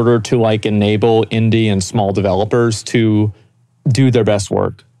in order to, like, enable indie and small developers to do their best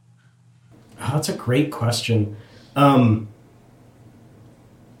work? Oh, that's a great question. I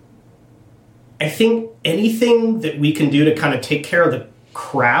think anything that we can do to kind of take care of the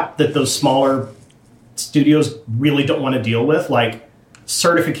crap that those smaller studios really don't want to deal with, like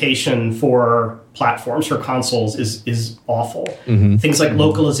certification for platforms, for consoles, is awful. Mm-hmm. Things like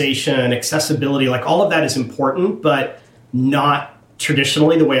localization, accessibility, like all of that is important, but not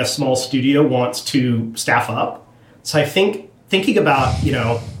traditionally the way a small studio wants to staff up. So I think thinking about, you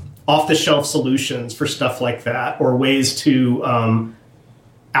know, off-the-shelf solutions for stuff like that, or ways to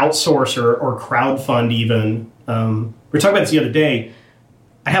outsource or crowdfund even. We were talking about this the other day.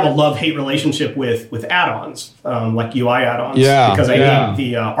 I have a love-hate relationship with add-ons, like UI add-ons, because I hate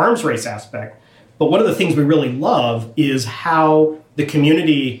the arms race aspect. But one of the things we really love is how the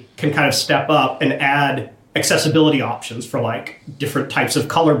community can kind of step up and add accessibility options for like different types of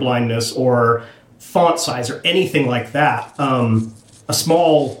color blindness or font size or anything like that. A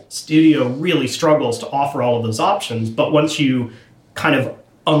small studio really struggles to offer all of those options, but once you kind of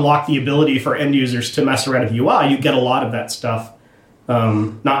unlock the ability for end users to mess around with UI, you get a lot of that stuff.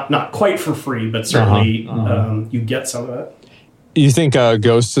 Not quite for free, but certainly you get some of it. You think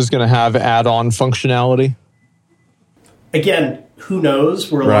Ghost is going to have add-on functionality? Again, who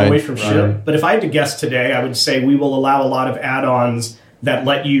knows? We're a long way from ship. But if I had to guess today, I would say we will allow a lot of add-ons that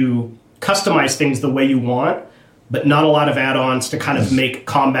let you customize things the way you want, but not a lot of add-ons to kind of make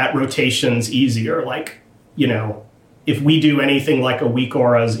combat rotations easier. Like, if we do anything like a weak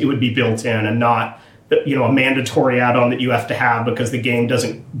auras, it would be built in and not, a mandatory add-on that you have to have because the game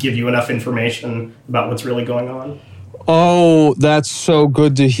doesn't give you enough information about what's really going on. Oh, that's so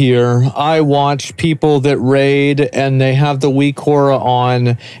good to hear. I watch people that raid and they have the weak aura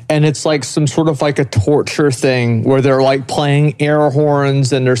on, and it's like some sort of like a torture thing where they're like playing air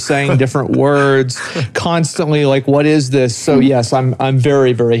horns and they're saying different words constantly. Like, what is this? So yes, I'm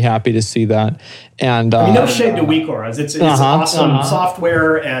very, very happy to see that. And no shade to weak auras. It's awesome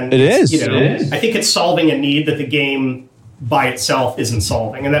software, and it is. I think it's solving a need that the game by itself isn't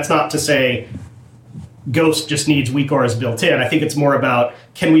solving, and that's not to say Ghost just needs weak auras built in. I think it's more about,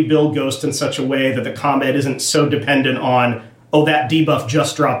 can we build Ghost in such a way that the combat isn't so dependent on, that debuff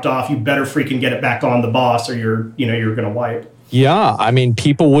just dropped off, you better freaking get it back on the boss or you're going to wipe. Yeah,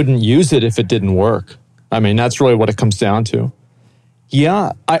 people wouldn't use it if it didn't work. That's really what it comes down to.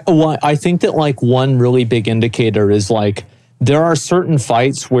 Yeah, I think that like one really big indicator is like, there are certain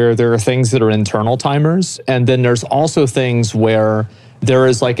fights where there are things that are internal timers, and then there's also things where there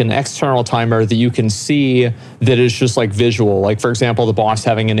is like an external timer that you can see that is just like visual. Like, for example, the boss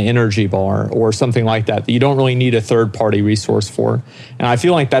having an energy bar or something like that you don't really need a third-party resource for. And I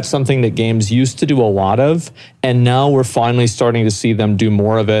feel like that's something that games used to do a lot of, and now we're finally starting to see them do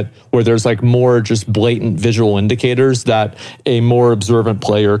more of it, where there's like more just blatant visual indicators that a more observant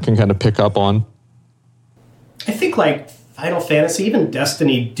player can kind of pick up on. I think like Final Fantasy, even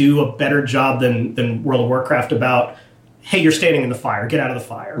Destiny, do a better job than World of Warcraft about, hey, you're standing in the fire, get out of the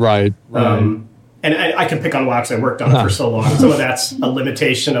fire. Right. And I can pick on WoW because I worked on it for so long. Some of that's a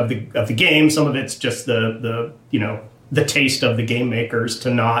limitation of the game. Some of it's just the taste of the game makers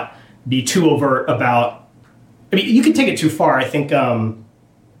to not be too overt about. You can take it too far. I think,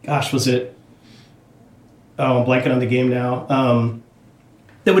 was it? Oh, I'm blanking on the game now.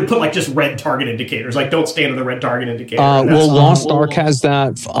 That would put like just red target indicators, like don't stand on the red target indicator. Lost Ark has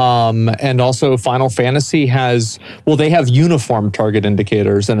that, and also Final Fantasy has. Well, they have uniform target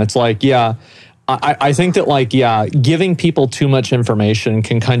indicators, and it's like, I think that like, giving people too much information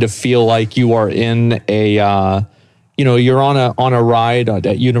can kind of feel like you are in a, you're on a ride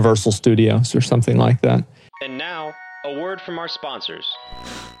at Universal Studios or something like that. And now, a word from our sponsors.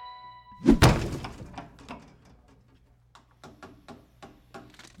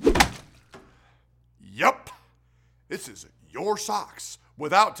 Yep, this is your socks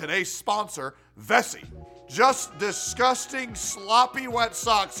without today's sponsor, Vessi. Just disgusting, sloppy, wet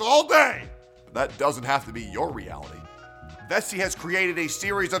socks all day. But that doesn't have to be your reality. Vessi has created a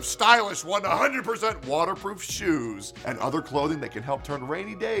series of stylish 100% waterproof shoes and other clothing that can help turn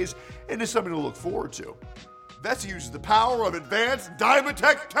rainy days into something to look forward to. Vessi uses the power of advanced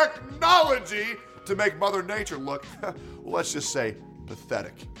Diamondtech technology to make Mother Nature look, let's just say,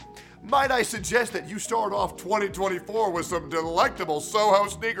 pathetic. Might I suggest that you start off 2024 with some delectable Soho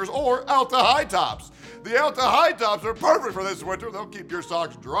sneakers or Alta High Tops. The Alta High Tops are perfect for this winter. They'll keep your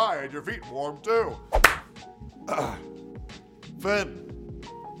socks dry and your feet warm too. Finn,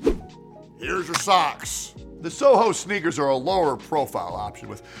 here's your socks. The Soho sneakers are a lower profile option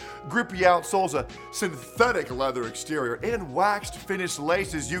with grippy outsoles, a synthetic leather exterior, and waxed finished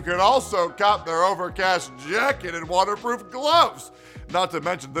laces. You can also cop their overcast jacket and waterproof gloves. Not to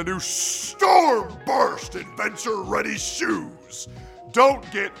mention the new Storm Burst Adventure Ready shoes. Don't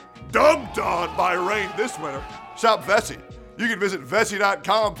get dumped on by rain this winter. Shop Vessi. You can visit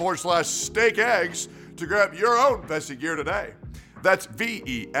Vessi.com/steak-eggs to grab your own Vessi gear today. That's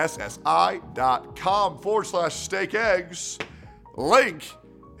VESSI.com/steak-eggs. Link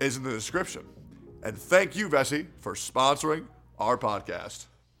is in the description. And thank you, Vessi, for sponsoring our podcast.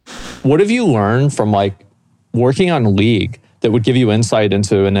 What have you learned from like working on League that would give you insight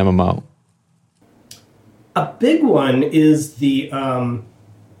into an MMO? A big one is the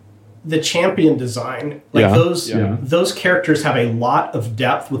champion design. Like those characters have a lot of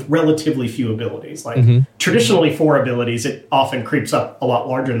depth with relatively few abilities. Like traditionally 4 abilities, it often creeps up a lot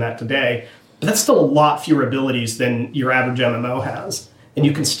larger than that today. But that's still a lot fewer abilities than your average MMO has. And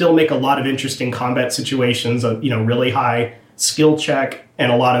you can still make a lot of interesting combat situations, really high skill check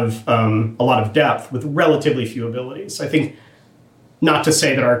and a lot of depth with relatively few abilities. I think, not to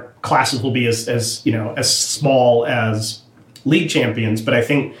say that our classes will be as small as League champions, but I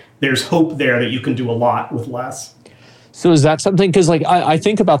think there's hope there that you can do a lot with less. So is that something, because like I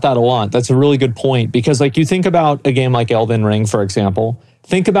think about that a lot. That's a really good point, because like you think about a game like Elden Ring, for example,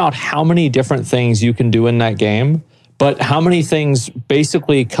 think about how many different things you can do in that game, but how many things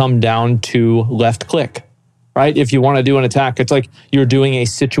basically come down to left click. right? If you want to do an attack, it's like you're doing a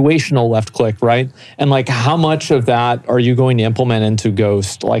situational left click, right? And like, how much of that are you going to implement into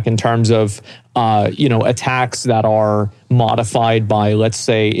Ghost, like in terms of, attacks that are modified by, let's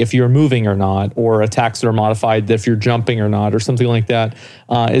say, if you're moving or not, or attacks that are modified if you're jumping or not, or something like that.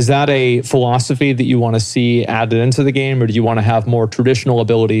 Is that a philosophy that you want to see added into the game, or do you want to have more traditional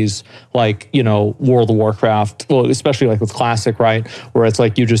abilities like, World of Warcraft, well, especially like with Classic, right? Where it's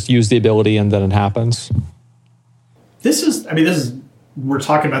like you just use the ability and then it happens. This is, we're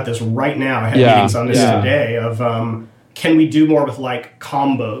talking about this right now. I had meetings on this today of, can we do more with like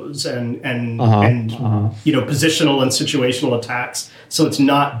combos and positional and situational attacks? So it's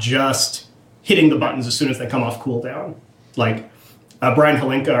not just hitting the buttons as soon as they come off cooldown. Like Brian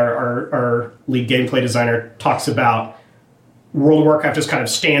Halinka, our lead gameplay designer, talks about World of Warcraft just kind of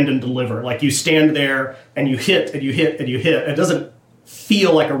stand and deliver. Like you stand there and you hit and you hit and you hit. It doesn't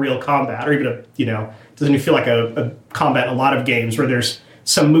feel like a real combat, or even doesn't feel like a combat in a lot of games where there's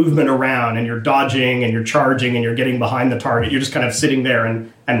some movement around and you're dodging and you're charging and you're getting behind the target. You're just kind of sitting there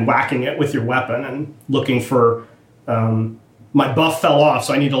and whacking it with your weapon and looking for, my buff fell off,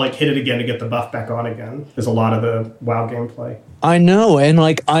 so I need to like hit it again to get the buff back on again. There's a lot of the WoW gameplay. I know, and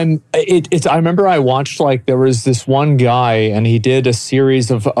like I remember I watched, like, there was this one guy and he did a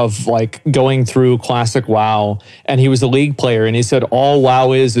series of like going through classic WoW, and he was a league player and he said all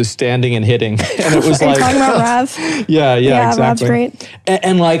WoW is standing and hitting. And it was like talking about Rav. Yeah, exactly. Rav's great.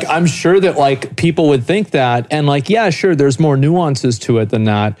 And like I'm sure that like people would think that, and like, yeah, sure, there's more nuances to it than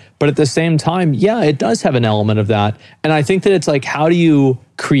that, but at the same time, yeah, it does have an element of that. And I think that it's like, how do you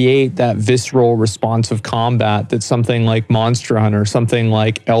create that visceral responsive combat that something like Monster Hunter, something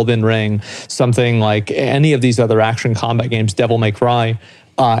like Elden Ring, something like any of these other action combat games, Devil May Cry,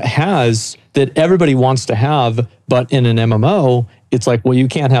 has, that everybody wants to have, but in an MMO, it's like, well, you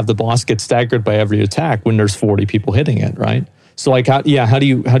can't have the boss get staggered by every attack when there's 40 people hitting it, right? So like, how do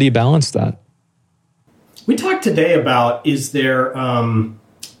you balance that? We talked today about, is there,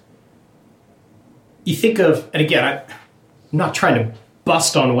 you think of, and again, I'm not trying to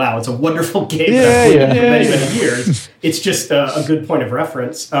bust on WoW. It's a wonderful game that I've played for many years. It's just a good point of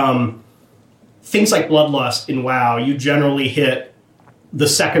reference. Things like Bloodlust in WoW, you generally hit the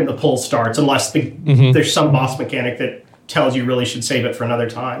second the pull starts, unless there's some boss mechanic that tells you really should save it for another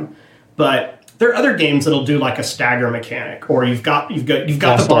time. But there are other games that'll do like a stagger mechanic, or you've got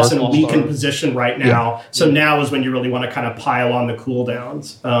the boss in a weakened position right now. So now is when you really want to kind of pile on the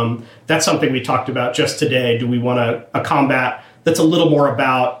cooldowns. That's something we talked about just today. Do we want a combat that's a little more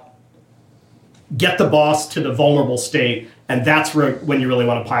about get the boss to the vulnerable state, and that's when you really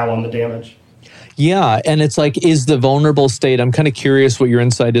want to pile on the damage? Yeah, and it's like, is the vulnerable state, I'm kind of curious what your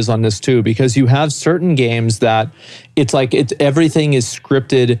insight is on this too, because you have certain games that it's like everything is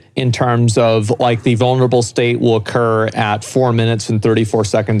scripted in terms of like the vulnerable state will occur at 4 minutes and 34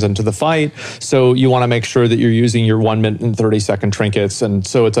 seconds into the fight. So you want to make sure that you're using your 1 minute and 30 second trinkets. And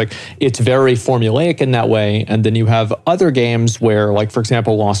so it's like, it's very formulaic in that way. And then you have other games where, like, for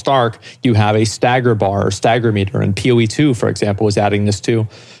example, Lost Ark, you have a stagger bar or stagger meter, and PoE 2, for example, is adding this too.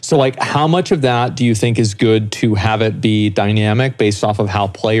 So like, how much of that do you think is good to have it be dynamic based off of how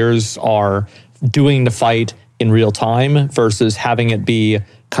players are doing the fight in real time versus having it be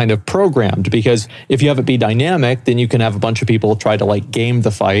kind of programmed? Because if you have it be dynamic, then you can have a bunch of people try to like game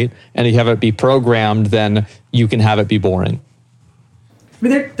the fight, and if you have it be programmed, then you can have it be boring. I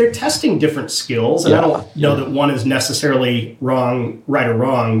mean, they're testing different skills, and I don't know that one is necessarily right or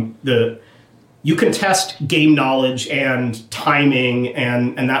wrong. You can test game knowledge and timing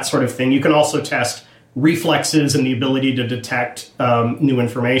and that sort of thing. You can also test reflexes and the ability to detect new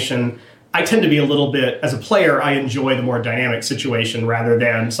information. I tend to be a little bit, as a player, I enjoy the more dynamic situation rather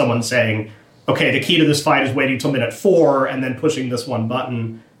than someone saying, okay, the key to this fight is waiting till minute 4 and then pushing this one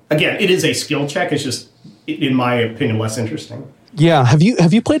button. Again, it is a skill check. It's just, in my opinion, less interesting. Yeah. Have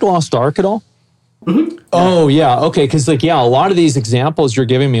you played Lost Ark at all? Mm-hmm. Oh, yeah. Okay. Because, like, yeah, a lot of these examples you're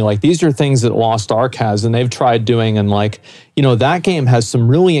giving me, like, these are things that Lost Ark has, and they've tried doing. And, like, that game has some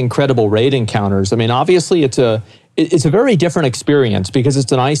really incredible raid encounters. I mean, obviously, it's a very different experience because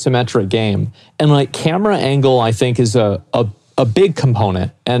it's an isometric game. And, like, camera angle, I think, is a big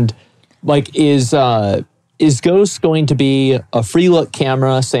component. And, like, is Ghost going to be a free look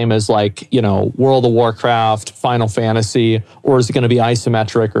camera, same as like, World of Warcraft, Final Fantasy, or is it going to be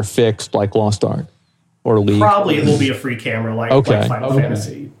isometric or fixed like Lost Ark or League? Probably it will be a free camera like Final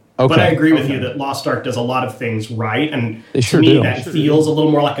Fantasy. Okay. But I agree with you that Lost Ark does a lot of things right, and to me that feels a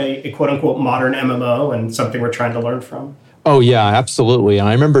little more like a quote-unquote modern MMO and something we're trying to learn from. Oh, yeah, absolutely. And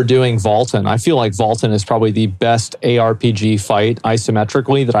I remember doing Vaulton. I feel like Vaulton is probably the best ARPG fight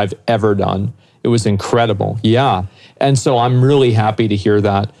isometrically that I've ever done. It was incredible. Yeah. And so I'm really happy to hear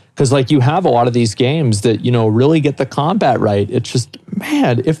that. Because like you have a lot of these games that, really get the combat right. It's just,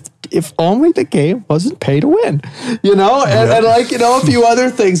 man, if only the game wasn't pay to win, and like, a few other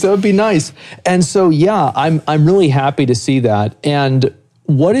things, that would be nice. And so, yeah, I'm really happy to see that. And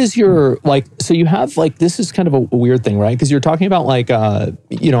what is your, so you have this is kind of a weird thing, right? Because you're talking about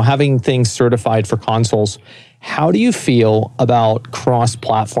having things certified for consoles. How do you feel about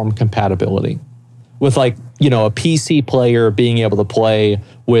cross-platform compatibility? With a PC player being able to play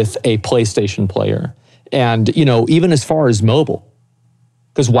with a PlayStation player. And, even as far as mobile.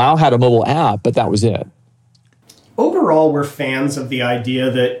 Because WoW had a mobile app, but that was it. Overall, we're fans of the idea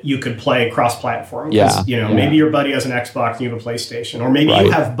that you could play cross-platform. Yeah. Maybe your buddy has an Xbox and you have a PlayStation. Or maybe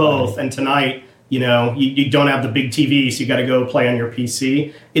you have both, and tonight, you don't have the big TV, so you got to go play on your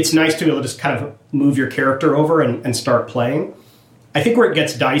PC. It's nice to be able to just kind of move your character over and start playing. I think where it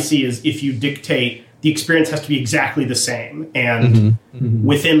gets dicey is if you dictate the experience has to be exactly the same. And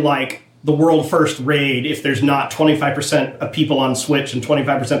within the world first raid, if there's not 25% of people on Switch and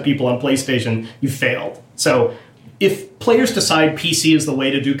 25% people on PlayStation, you failed. So if players decide PC is the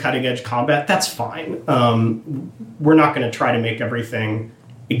way to do cutting edge combat, that's fine. We're not going to try to make everything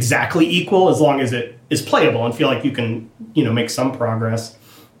exactly equal as long as it is playable and feel like you can, make some progress.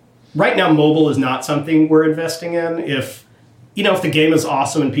 Right now, mobile is not something we're investing in. If the game is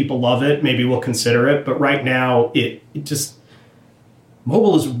awesome and people love it, maybe we'll consider it. But right now, it just...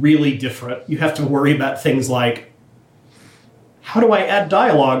 Mobile is really different. You have to worry about things like, how do I add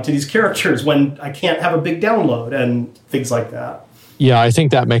dialogue to these characters when I can't have a big download and things like that? Yeah, I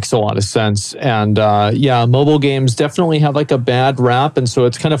think that makes a lot of sense. And mobile games definitely have a bad rap. And so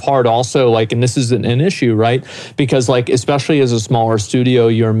it's kind of hard also, and this is an issue, right? Because especially as a smaller studio,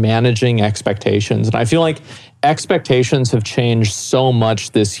 you're managing expectations. And I feel like expectations have changed so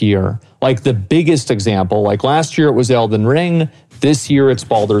much this year. The biggest example, last year it was Elden Ring. This year it's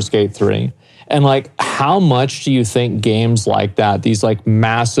Baldur's Gate 3. And how much do you think games like that, these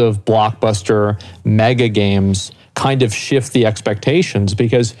massive blockbuster mega games, kind of shift the expectations?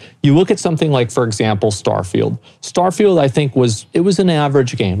 Because you look at something for example, Starfield. Starfield, I think, was an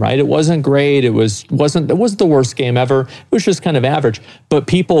average game, right? It wasn't great. It wasn't the worst game ever. It was just kind of average. But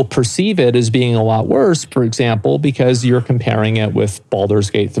people perceive it as being a lot worse, for example, because you're comparing it with Baldur's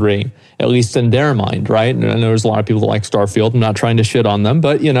Gate 3, at least in their mind, right? And I know there's a lot of people that like Starfield. I'm not trying to shit on them,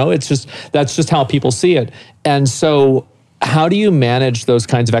 but that's just how people see it. And so how do you manage those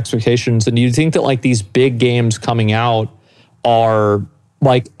kinds of expectations? And do you think that these big games coming out are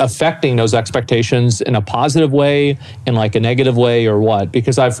affecting those expectations in a positive way, in a negative way, or what?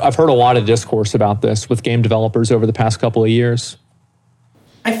 Because I've heard a lot of discourse about this with game developers over the past couple of years.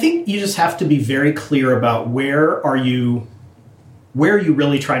 I think you just have to be very clear about where are you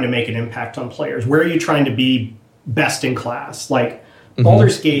really trying to make an impact on players? Where are you trying to be best in class?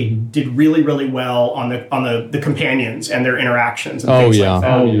 Baldur's Gate did really, really well on the companions and their interactions and things like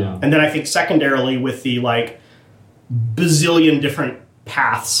that. And then I think secondarily with the bazillion different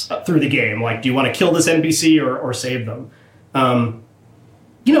paths through the game, do you want to kill this NPC or save them?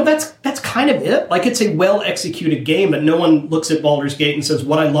 That's kind of it. It's a well executed game, but no one looks at Baldur's Gate and says,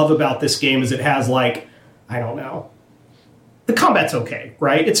 what I love about this game is it has I don't know. The combat's okay,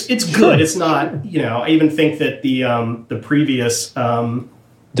 right? It's good. It's not, I even think that the previous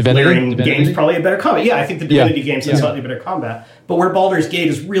Divinity game's probably a better combat. Yeah, I think the Divinity games have slightly better combat. But where Baldur's Gate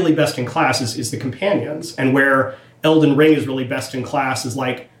is really best in class is the companions. And where Elden Ring is really best in class is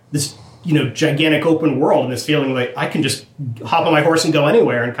this, gigantic open world and this feeling I can just hop on my horse and go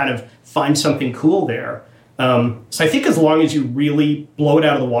anywhere and kind of find something cool there. So I think as long as you really blow it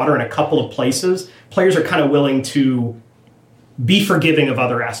out of the water in a couple of places, players are kind of willing to be forgiving of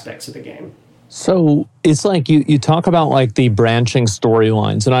other aspects of the game. So it's you talk about the branching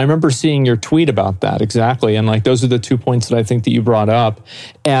storylines, and I remember seeing your tweet about that exactly, and those are the 2 points that I think that you brought up,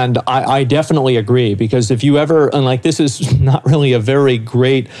 and I definitely agree, because if you ever, and this is not really a very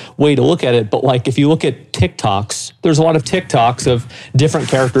great way to look at it, but if you look at TikToks, there's a lot of TikToks of different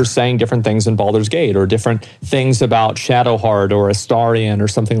characters saying different things in Baldur's Gate, or different things about Shadowheart or Astarion or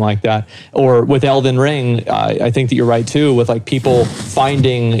something like that, or with Elden Ring, I think that you're right too, with people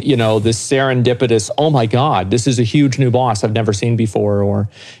finding this serendipitous, oh my God, this is a huge new boss I've never seen before, or,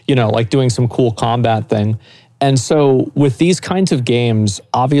 doing some cool combat thing. And so with these kinds of games,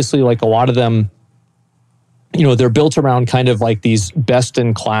 obviously, a lot of them, they're built around kind of these best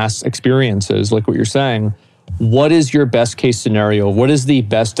in class experiences, like what you're saying. What is your best case scenario? What is the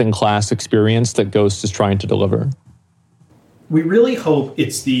best in class experience that Ghost is trying to deliver? We really hope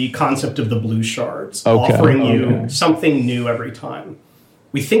it's the concept of the blue shards, offering you something new every time.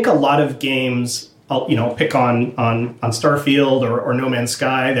 we think a lot of games, pick on Starfield or No Man's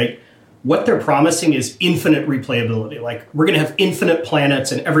Sky, what they're promising is infinite replayability. Like, we're going to have infinite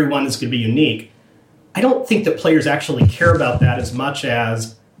planets and everyone is going to be unique. I don't think that players actually care about that as much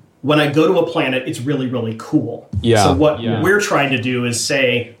as when I go to a planet, it's really, really cool. Yeah. So what we're trying to do is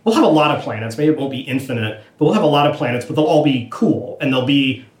say, we'll have a lot of planets. Maybe it won't be infinite, but we'll have a lot of planets, but they'll all be cool and they'll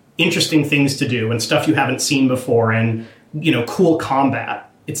be interesting things to do and stuff you haven't seen before and, cool combat.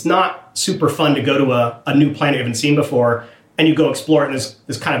 It's not super fun to go to a new planet you haven't seen before and you go explore it and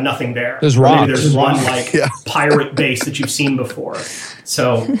there's kind of nothing there. There's rocks. Maybe there's one pirate base that you've seen before.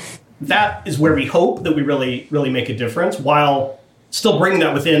 So that is where we hope that we really, really make a difference while still bringing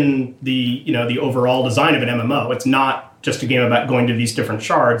that within the overall design of an MMO. It's not just a game about going to these different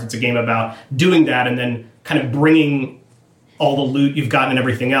shards. It's a game about doing that and then kind of bringing all the loot you've gotten and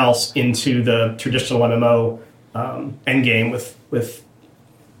everything else into the traditional MMO endgame with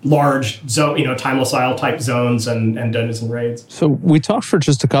large zone, timeless isle type zones and dungeons and raids. So we talked for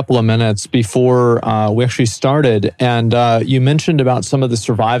just a couple of minutes before we actually started, and you mentioned about some of the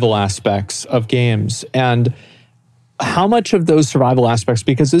survival aspects of games. And how much of those survival aspects,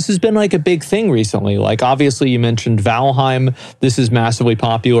 because this has been like a big thing recently, like obviously you mentioned Valheim, this is massively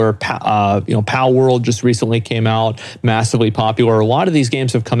popular, Pal World just recently came out, massively popular. A lot of these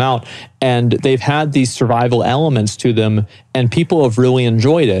games have come out and they've had these survival elements to them and people have really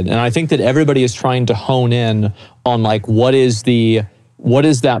enjoyed it. And I think that everybody is trying to hone in on like what is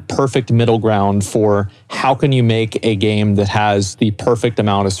that perfect middle ground for how can you make a game that has the perfect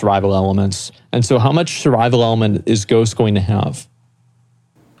amount of survival elements? And so how much survival element is Ghost going to have?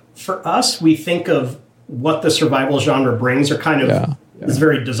 For us, we think of what the survival genre brings are kind of, it's a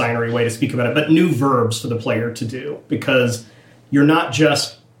very designery way to speak about it, but new verbs for the player to do, because you're not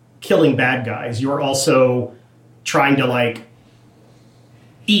just killing bad guys, you're also trying to like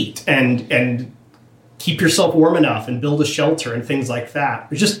eat and keep yourself warm enough and build a shelter and things like that.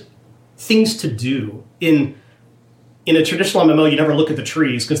 There's just things to do. In a traditional MMO, you never look at the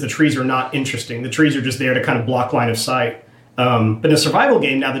trees because the trees are not interesting. The trees are just there to kind of block line of sight. But in a survival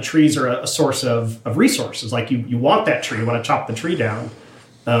game, now the trees are a source of resources. Like you want that tree, you want to chop the tree down.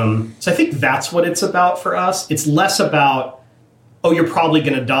 So I think that's what it's about for us. It's less about, you're probably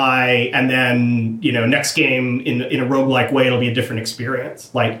going to die, and then, next game in a roguelike way, it'll be a different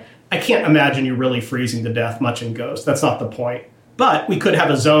experience. Like, I can't imagine you really freezing to death much in Ghost. That's not the point. But we could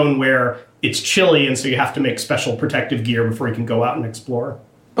have a zone where it's chilly, and so you have to make special protective gear before you can go out and explore.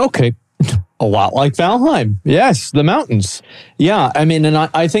 Okay. A lot like Valheim. Yes, the mountains. Yeah, I mean, and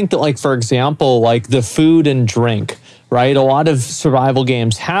I think that, like, for example, like the food and drink, right? A lot of survival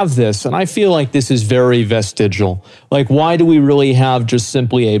games have this, and I feel like this is very vestigial. Like, why do we really have just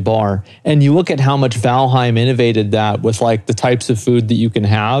simply a bar? And you look at how much Valheim innovated that with, like, the types of food that you can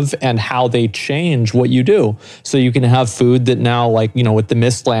have and how they change what you do. So you can have food that now, like, with the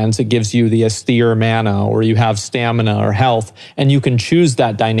Mistlands, it gives you the austere mana, or you have stamina or health, and you can choose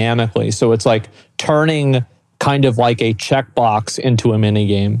that dynamically. So it's like turning kind of like a checkbox into a mini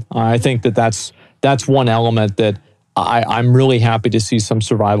game. I think that's one element that I'm really happy to see some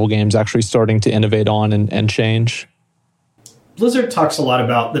survival games actually starting to innovate on and change. Blizzard talks a lot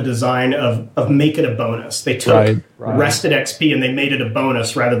about the design of make it a bonus. They took rested XP and they made it a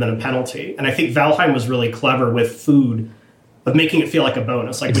bonus rather than a penalty. And I think Valheim was really clever with food, of making it feel like a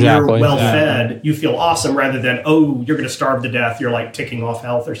bonus. Like when you're well fed, you feel awesome rather than, you're going to starve to death. You're like ticking off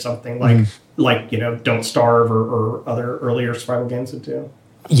health or something like Don't Starve or other earlier survival games would do.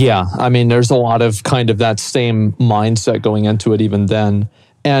 Yeah, I mean, there's a lot of kind of that same mindset going into it even then.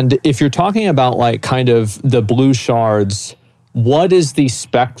 And if you're talking about like kind of the blue shards, what is the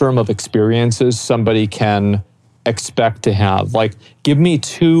spectrum of experiences somebody can expect to have? Like, give me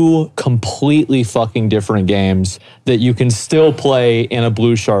two completely fucking different games that you can still play in a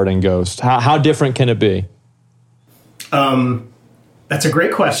blue shard and Ghost. How different can it be? That's a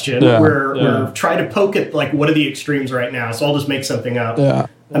great question. We're trying to poke at, like, what are the extremes right now? So I'll just make something up. Yeah.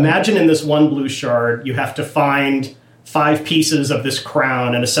 Imagine in this one blue shard, you have to find 5 pieces of this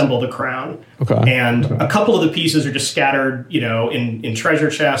crown and assemble the crown. Okay. And a couple of the pieces are just scattered, in treasure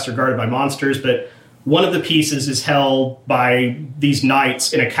chests or guarded by monsters, but one of the pieces is held by these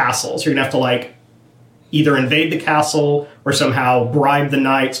knights in a castle. So you're going to have to, like, either invade the castle or somehow bribe the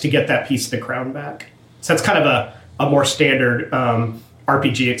knights to get that piece of the crown back. So that's kind of a more standard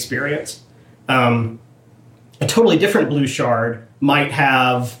RPG experience. A totally different blue shard might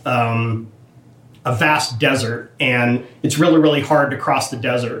have a vast desert, and it's really, really hard to cross the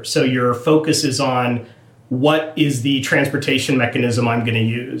desert. So your focus is on what is the transportation mechanism I'm going to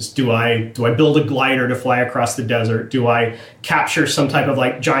use? Do I build a glider to fly across the desert? Do I capture some type of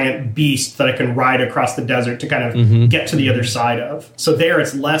like giant beast that I can ride across the desert to kind of get to the other side of? So there,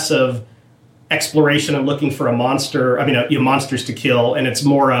 it's less of exploration and looking for a monster. I mean, monsters to kill, and it's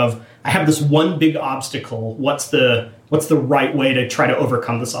more of I have this one big obstacle. What's the right way to try to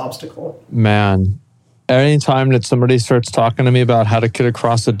overcome this obstacle? Man. Anytime that somebody starts talking to me about how to get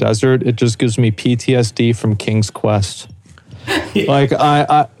across the desert, it just gives me PTSD from King's Quest. Like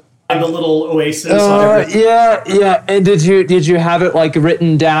I the little oasis. Yeah. And did you have it like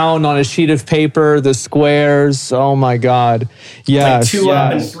written down on a sheet of paper, the squares? Oh my God. Yes. Like 2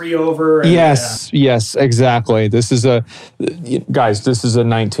 up and 3 over. And yes, exactly. This is a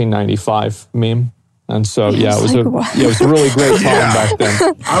 1995 meme. And so, it was a really great time back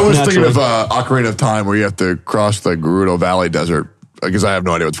then. I was thinking of Ocarina of Time, where you have to cross the Gerudo Valley Desert, because I have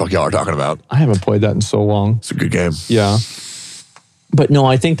no idea what the fuck y'all are talking about. I haven't played that in so long. It's a good game. Yeah. But no,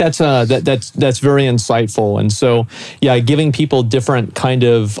 I think that's very insightful. And so, giving people different kind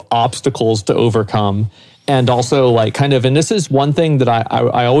of obstacles to overcome. And also like kind of, and this is one thing that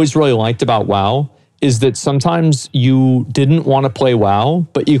I always really liked about WoW, is that sometimes you didn't want to play WoW,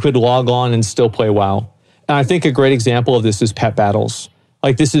 but you could log on and still play WoW. And I think a great example of this is pet battles.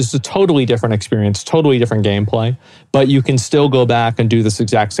 Like this is a totally different experience, totally different gameplay, but you can still go back and do this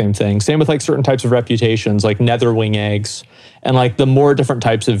exact same thing. Same with like certain types of reputations, like netherwing eggs. And like the more different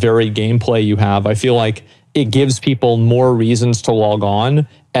types of varied gameplay you have, I feel like it gives people more reasons to log on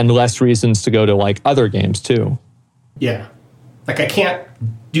and less reasons to go to like other games too. Yeah. Like I can't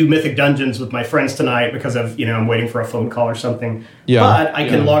do Mythic Dungeons with my friends tonight because of, I'm waiting for a phone call or something. Yeah. But I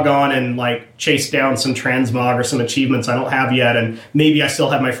can log on and like chase down some transmog or some achievements I don't have yet, and maybe I still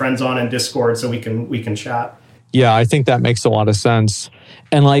have my friends on in Discord so we can chat. Yeah, I think that makes a lot of sense.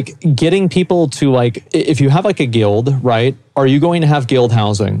 And like getting people to like, if you have like a guild, right? Are you going to have guild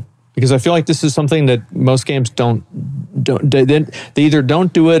housing? Because I feel like this is something that most games don't they either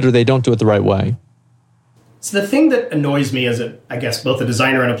don't do it or they don't do it the right way. So the thing that annoys me as I guess both a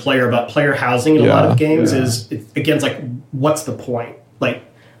designer and a player about player housing in a lot of games is, again, it's like, what's the point? Like,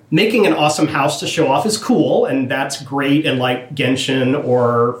 making an awesome house to show off is cool, and that's great in like Genshin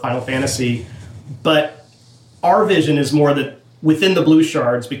or Final Fantasy. But our vision is more that within the blue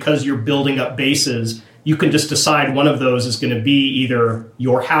shards, because you're building up bases, you can just decide one of those is going to be either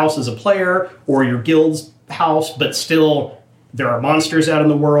your house as a player or your guild's house, but still there are monsters out in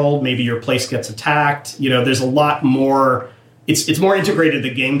the world. Maybe your place gets attacked. There's a lot more. It's more integrated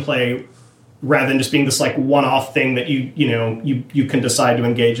the gameplay rather than just being this like one-off thing that you can decide to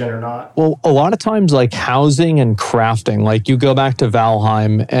engage in or not. Well, a lot of times like housing and crafting, like you go back to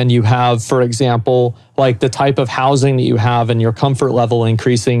Valheim and you have, for example, like the type of housing that you have and your comfort level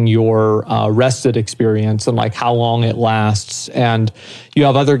increasing your rested experience and like how long it lasts. And you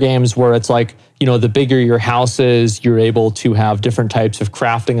have other games where it's like, the bigger your house is, you're able to have different types of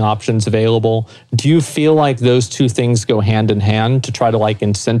crafting options available. Do you feel like those two things go hand in hand to try to like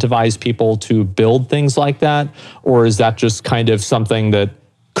incentivize people to build things like that? Or is that just kind of something that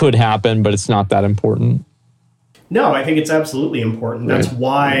could happen, but it's not that important? No, I think it's absolutely important. That's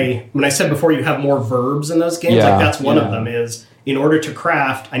why, when I said before you have more verbs in those games, like that's one of them is, in order to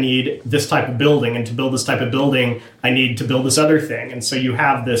craft, I need this type of building, and to build this type of building, I need to build this other thing. And so you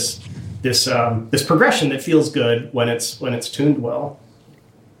have this progression that feels good when it's tuned well.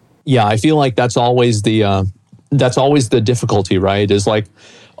 Yeah, I feel like that's always the difficulty, right? Is like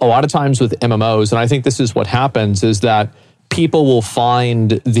a lot of times with MMOs, and I think this is what happens, is that people will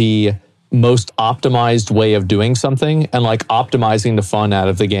find the most optimized way of doing something and like optimizing the fun out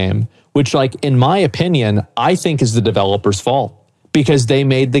of the game, which like in my opinion, I think is the developer's fault because they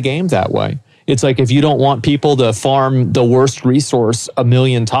made the game that way. It's like, if you don't want people to farm the worst resource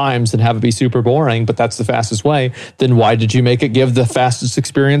 1,000,000 times and have it be super boring, but that's the fastest way, then why did you make it give the fastest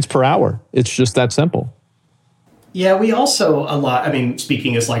experience per hour? It's just that simple. Yeah, we also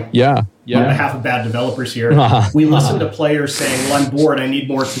speaking as like on behalf of bad developers here, we listen to players saying, well, I'm bored, I need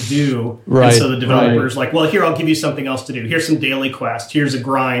more to do. Right. And so the developer's like, well, here, I'll give you something else to do. Here's some daily quest. Here's a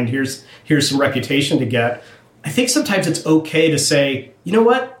grind. Here's some reputation to get. I think sometimes it's okay to say, you know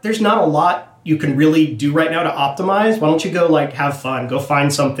what? There's not a lot you can really do right now to optimize. Why don't you go like have fun? Go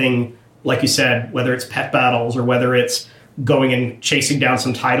find something, like you said, whether it's pet battles or whether it's going and chasing down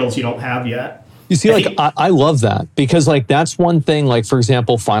some titles you don't have yet. You see, like, I love that because, like, that's one thing, like, for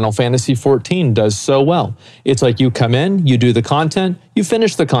example, Final Fantasy XIV does so well. It's like you come in, you do the content, you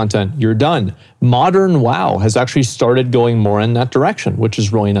finish the content, you're done. Modern WoW has actually started going more in that direction, which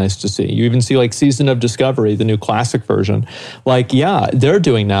is really nice to see. You even see, like, Season of Discovery, the new classic version. Like, yeah, they're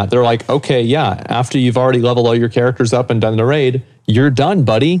doing that. They're like, okay, yeah, after you've already leveled all your characters up and done the raid, you're done,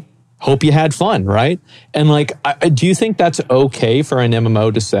 buddy. Hope you had fun, right? And like, do you think that's okay for an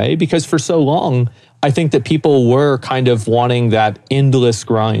MMO to say? Because for so long, I think that people were kind of wanting that endless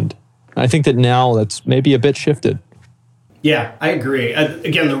grind. I think that now that's maybe a bit shifted. Yeah, I agree.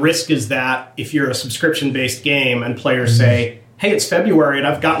 Again, the risk is that if you're a subscription-based game and players say, hey, it's February and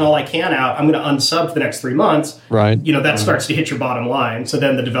I've gotten all I can out, I'm going to unsub for the next 3 months. Right. You know, that starts to hit your bottom line. So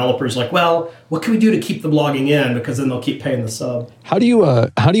then the developer's like, well, what can we do to keep them logging in? Because then they'll keep paying the sub. How do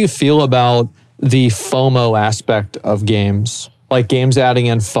you feel about the FOMO aspect of games? Like games adding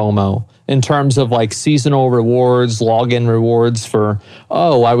in FOMO in terms of like seasonal rewards, login rewards for,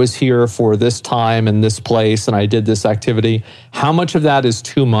 oh, I was here for this time and this place and I did this activity. How much of that is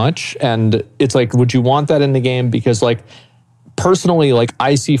too much? And it's like, would you want that in the game? Because like, personally, like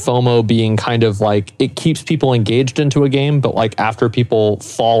I see FOMO being kind of like it keeps people engaged into a game, but like after people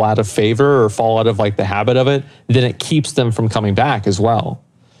fall out of favor or fall out of like the habit of it, then it keeps them from coming back as well.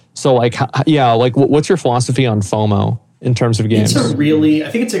 So like, yeah, like what's your philosophy on FOMO in terms of games?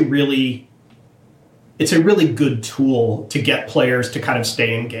 I think it's a really good tool to get players to kind of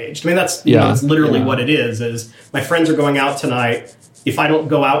stay engaged. I mean, that's literally what it is my friends are going out tonight. If I don't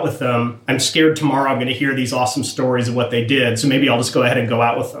go out with them, I'm scared tomorrow I'm going to hear these awesome stories of what they did. So maybe I'll just go ahead and go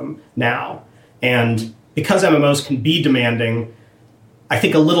out with them now. And because MMOs can be demanding, I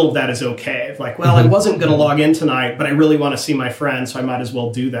think a little of that is okay. Like, well, I wasn't going to log in tonight, but I really want to see my friends, so I might as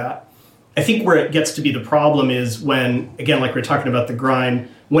well do that. I think where it gets to be the problem is when, again, like we're talking about the grind,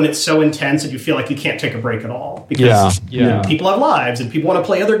 when it's so intense and you feel like you can't take a break at all. Because you know, people have lives and people want to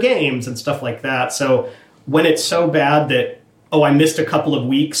play other games and stuff like that. So when it's so bad that, oh, I missed a couple of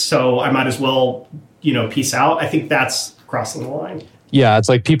weeks, so I might as well, peace out. I think that's crossing the line. Yeah, it's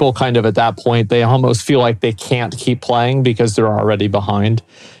like people kind of at that point, they almost feel like they can't keep playing because they're already behind.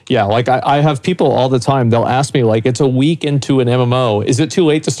 Yeah, like I have people all the time, they'll ask me, like, it's a week into an MMO. Is it too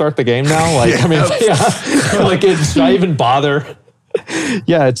late to start the game now? Like, I mean, like, should I even bother?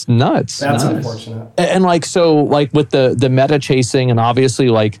 Yeah, it's nuts. That's unfortunate. And like, so like with the meta chasing and obviously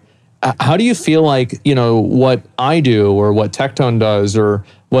like, how do you feel like, what I do or what Tectone does or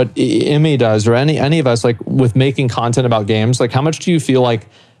what Emmy does or any of us, like with making content about games, like how much do you feel like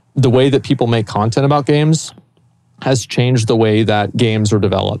the way that people make content about games has changed the way that games are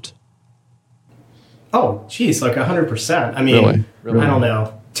developed? Oh, geez, like 100%. I mean, really? I don't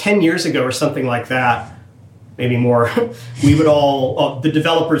know, 10 years ago or something like that, maybe more, we would all, the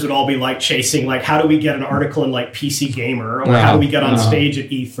developers would all be like chasing, like, how do we get an article in like PC Gamer? Or how do we get on stage at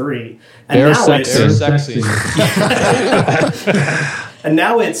E3? And they're now sexy. And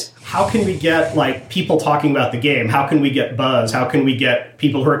now it's, how can we get like people talking about the game? How can we get buzz? How can we get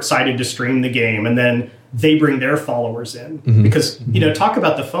people who are excited to stream the game? And then they bring their followers in. Because, talk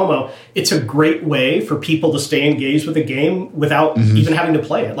about the FOMO. It's a great way for people to stay engaged with a game without even having to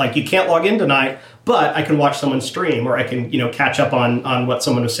play it. Like, you can't log in tonight, but I can watch someone stream, or I can, catch up on what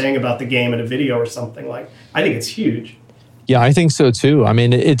someone was saying about the game in a video or something. Like, I think it's huge. Yeah, I think so too. I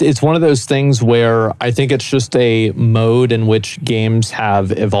mean, it's one of those things where I think it's just a mode in which games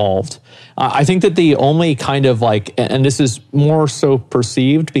have evolved. I think that the only kind of like, and this is more so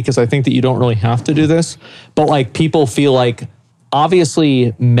perceived because I think that you don't really have to do this, but like people feel like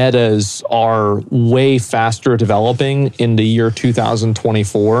obviously metas are way faster developing in the year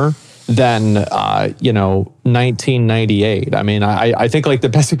 2024 than 1998. I mean, I think like the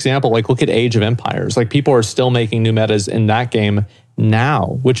best example, like look at Age of Empires. Like people are still making new metas in that game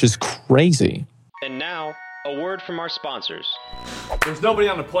now, which is crazy. And now, a word from our sponsors. There's nobody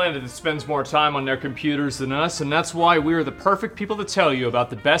on the planet that spends more time on their computers than us, and that's why we are the perfect people to tell you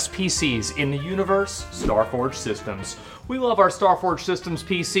about the best PCs in the universe, Starforge Systems. We love our Starforge Systems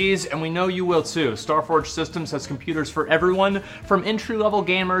PCs, and we know you will too. Starforge Systems has computers for everyone, from entry-level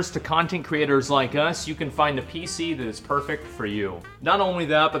gamers to content creators like us. You can find a PC that is perfect for you. Not only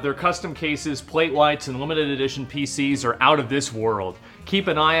that, but their custom cases, plate lights, and limited edition PCs are out of this world. Keep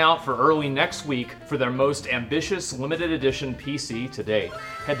an eye out for early next week for their most ambitious limited edition PC to date.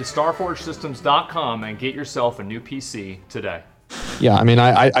 Head to starforgesystems.com and get yourself a new PC today. Yeah, I mean,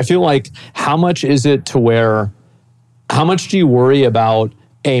 I feel like how much is it to where, how much do you worry about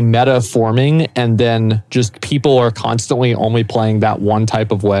a meta forming and then just people are constantly only playing that one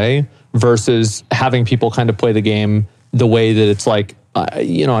type of way versus having people kind of play the game the way that it's like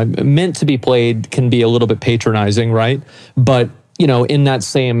meant to be played can be a little bit patronizing, right? But, in that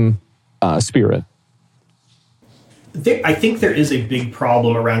same spirit. I think there is a big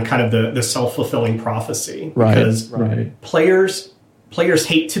problem around kind of the self-fulfilling prophecy. Because players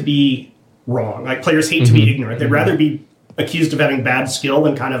hate to be wrong. Like, players hate to be ignorant. They'd rather be accused of having bad skill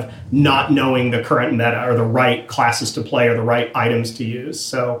than kind of not knowing the current meta or the right classes to play or the right items to use.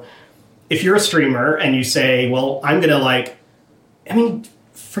 So if you're a streamer and you say, well, I'm going to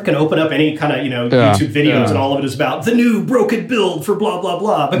freaking open up any kind of, YouTube videos and all of it is about the new broken build for blah, blah,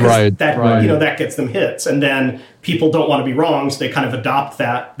 blah, because that gets them hits. And then people don't want to be wrong, so they kind of adopt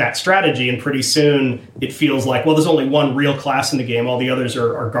that strategy. And pretty soon it feels like, well, there's only one real class in the game. All the others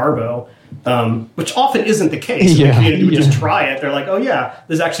are Garbo, which often isn't the case. The community would just try it. They're like, oh yeah,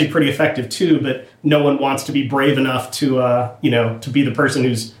 this is actually pretty effective too, but no one wants to be brave enough to be the person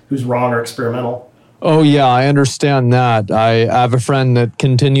who's wrong or experimental. Oh yeah, I understand that. I have a friend that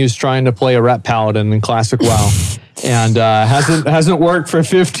continues trying to play a Ret Paladin in Classic WoW, and hasn't worked for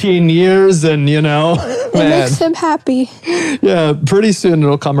 15 years, and it makes him happy. Yeah, pretty soon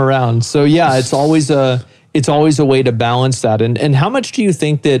it'll come around. So yeah, it's always a way to balance that. And how much do you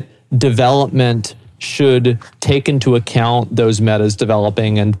think that development should take into account those metas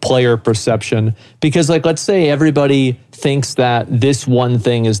developing and player perception? Because let's say everybody thinks that this one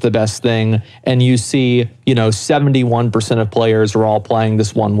thing is the best thing, and you see 71% of players are all playing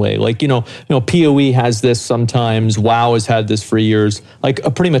this one way. PoE has this sometimes, WoW has had this for years.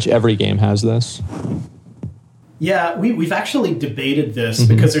 Pretty much every game has this. Yeah, we've actually debated this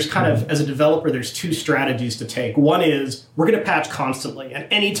because there's kind of, as a developer, there's two strategies to take. One is we're going to patch constantly, and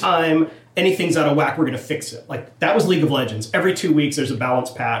anytime anything's out of whack, we're going to fix it. That was League of Legends. Every 2 weeks, there's a balance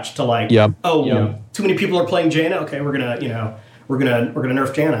patch to too many people are playing Jaina. Okay, we're gonna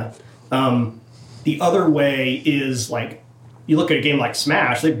nerf Jaina. The other way is you look at a game like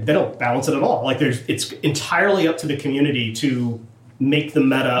Smash, they don't balance it at all. It's entirely up to the community to make the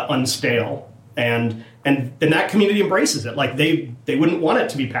meta unstale, and then that community embraces it. They wouldn't want it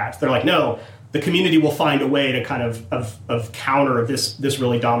to be patched. They're like, no, the community will find a way to kind of counter this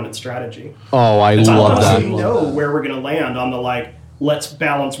really dominant strategy. Oh, I love that. We know where we're going to land on the let's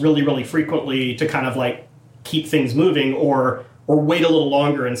balance really, really frequently to kind of keep things moving, or wait a little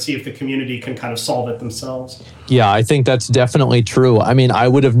longer and see if the community can kind of solve it themselves. Yeah, I think that's definitely true. I mean, I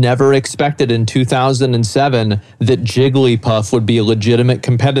would have never expected in 2007 that Jigglypuff would be a legitimate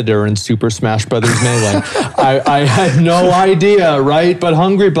competitor in Super Smash Brothers Melee. I had no idea, right? But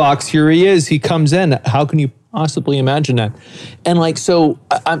Hungrybox, here he is. He comes in. How can you possibly imagine that? And so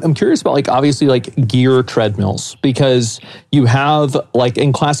I'm curious about obviously gear treadmills, because you have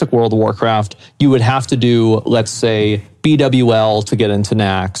in classic World of Warcraft, you would have to do, let's say, BWL to get into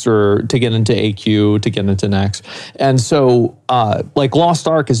Nax, or to get into AQ to get into Nax. And so Lost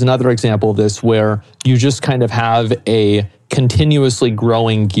Ark is another example of this, where you just kind of have a continuously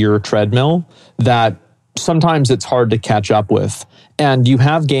growing gear treadmill that sometimes it's hard to catch up with. And you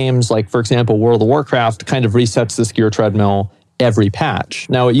have games for example, World of Warcraft kind of resets this gear treadmill every patch.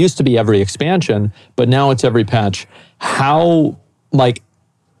 Now, it used to be every expansion, but now it's every patch.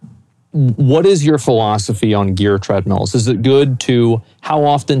 What is your philosophy on gear treadmills? Is it good to, how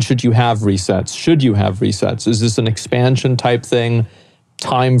often should you have resets? Should you have resets? Is this an expansion type thing?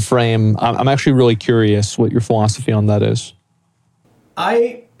 Time frame? I'm actually really curious what your philosophy on that is.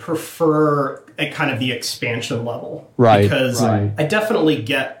 I prefer at kind of the expansion level, right? Because I definitely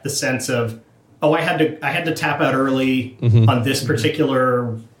get the sense of, I had to tap out early on this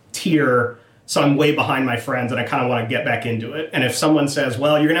particular tier, so I'm way behind my friends, and I kind of want to get back into it. And if someone says,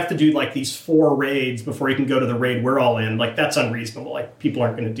 well, you're gonna have to do these 4 raids before you can go to the raid we're all in, that's unreasonable. People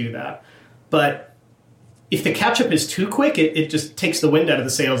aren't going to do that. But if the catch up is too quick, it just takes the wind out of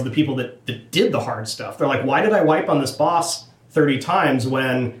the sails of the people that did the hard stuff. They're like, why did I wipe on this boss 30 times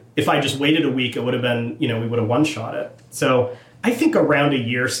when if I just waited a week, it would have been, we would have one-shot it. So I think around a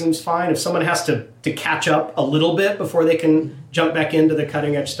year seems fine. If someone has to catch up a little bit before they can jump back into the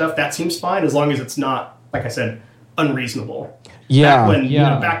cutting edge stuff, that seems fine, as long as it's not, like I said, unreasonable. Yeah.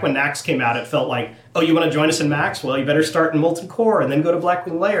 Back when Nax came out, it felt like, oh, you want to join us in Max? Well, you better start in Molten Core and then go to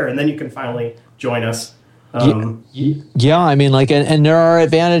Blackwing Lair, and then you can finally join us. Yeah, I mean, and there are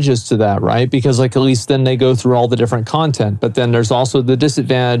advantages to that, right? Because at least then they go through all the different content, but then there's also the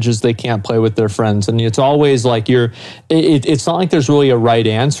disadvantages. They can't play with their friends, and it's always it's not like there's really a right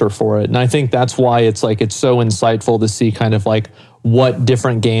answer for it. And I think that's why it's it's so insightful to see kind of what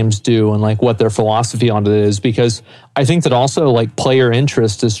different games do and what their philosophy on it is, because I think that also player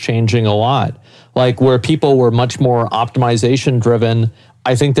interest is changing a lot. Where people were much more optimization driven,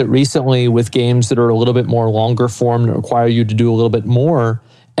 I think that recently with games that are a little bit more longer form that require you to do a little bit more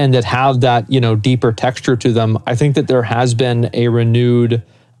and that have that, deeper texture to them, I think that there has been a renewed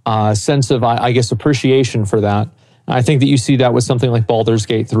sense of, I guess, appreciation for that. I think that you see that with something like Baldur's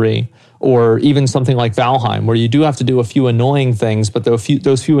Gate 3 or even something like Valheim, where you do have to do a few annoying things, but those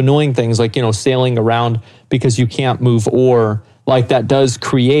few annoying things like, sailing around because you can't move ore, like that does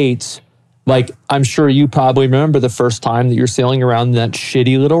create, like, I'm sure you probably remember the first time that you're sailing around that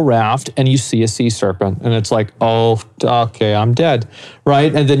shitty little raft and you see a sea serpent and it's like, oh, okay, I'm dead,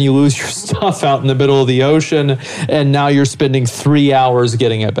 right? And then you lose your stuff out in the middle of the ocean and now you're spending 3 hours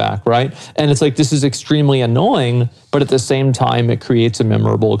getting it back, right? And it's like, this is extremely annoying, but at the same time, it creates a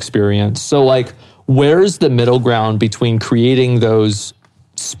memorable experience. So like, where's the middle ground between creating those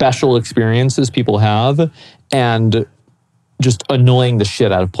special experiences people have and just annoying the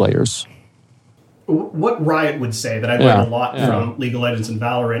shit out of players? What Riot would say, that I've learned a lot from League of Legends and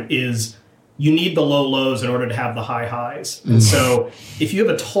Valorant, is you need the low lows in order to have the high highs. And so if you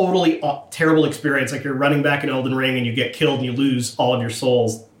have a totally terrible experience, like you're running back in Elden Ring and you get killed and you lose all of your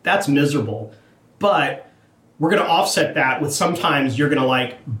souls, that's miserable. But we're going to offset that with sometimes you're going to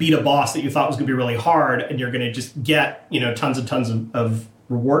like beat a boss that you thought was going to be really hard and you're going to just get, tons and tons of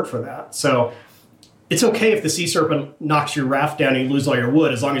reward for that. So it's okay if the sea serpent knocks your raft down and you lose all your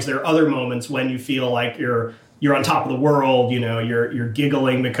wood, as long as there are other moments when you feel like you're on top of the world, you're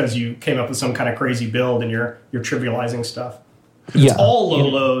giggling because you came up with some kind of crazy build and you're trivializing stuff. If it's all low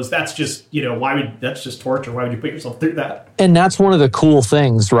lows, that's just, that's just torture. Why would you put yourself through that? And that's one of the cool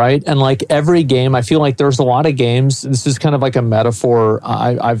things, right? And like every game, I feel like there's a lot of games. This is kind of like a metaphor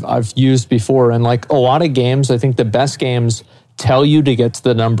I've used before. And like a lot of games, I think the best games tell you to get to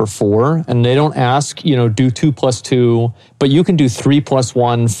the number 4, and they don't ask, do 2 + 2, but you can do 3 +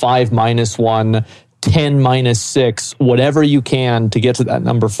 1, 5 - 1, 10 - 6, whatever you can to get to that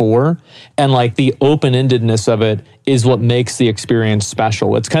number 4. And like the open-endedness of it is what makes the experience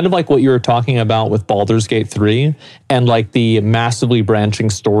special. It's kind of like what you were talking about with Baldur's Gate 3 and like the massively branching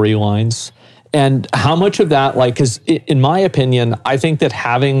storylines. And how much of that, like, because in my opinion, I think that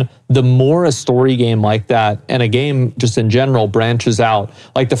having the more a story game like that and a game just in general branches out,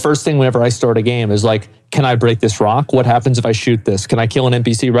 like the first thing whenever I start a game is like, can I break this rock? What happens if I shoot this? Can I kill an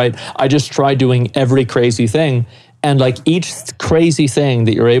NPC, right? I just try doing every crazy thing. And like each crazy thing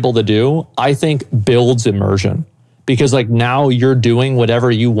that you're able to do, I think builds immersion, because like now you're doing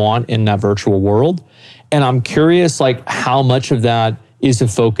whatever you want in that virtual world. And I'm curious like how much of that is a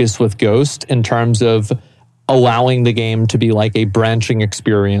focus with Ghost in terms of allowing the game to be like a branching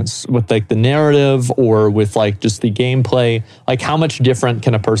experience with like the narrative or with like just the gameplay. Like how much different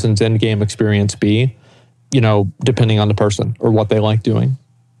can a person's in-game experience be, depending on the person or what they like doing?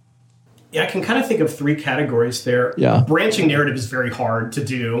 Yeah, I can kind of think of 3 categories there. Yeah. Branching narrative is very hard to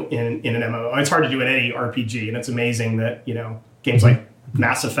do in an MMO. It's hard to do in any RPG, and it's amazing that, games like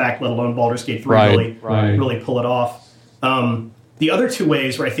Mass Effect, let alone Baldur's Gate 3 really pull it off. The other 2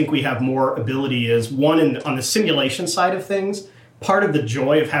 ways where I think we have more ability is, one, on the simulation side of things. Part of the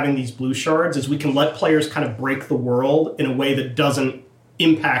joy of having these blue shards is we can let players kind of break the world in a way that doesn't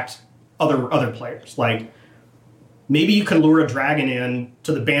impact other players. Like, maybe you can lure a dragon in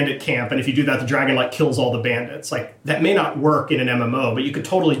to the bandit camp, and if you do that, the dragon like kills all the bandits. Like, that may not work in an MMO, but you could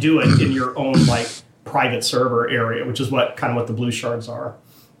totally do it in your own like private server area, which is what the blue shards are.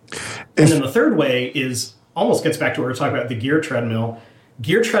 And then the third way is, almost gets back to what we were talking about, the gear treadmill.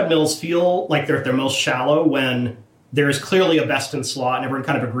 Gear treadmills feel like they're at their most shallow when there is clearly a best in slot and everyone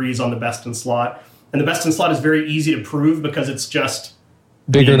kind of agrees on the best in slot. And the best in slot is very easy to prove because it's just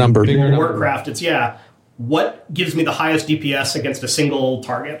bigger number. Warcraft, it's what gives me the highest DPS against a single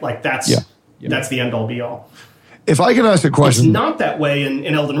target? Like that's the end all be all. If I can ask a question. It's not that way in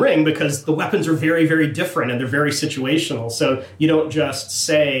Elden Ring because the weapons are very, very different and they're very situational. So you don't just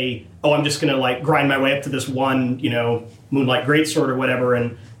say, oh, I'm just going to like grind my way up to this one, Moonlight Greatsword or whatever,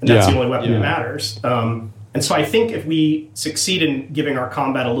 and that's the only weapon that matters. And so I think if we succeed in giving our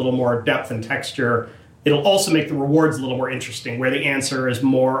combat a little more depth and texture, it'll also make the rewards a little more interesting, where the answer is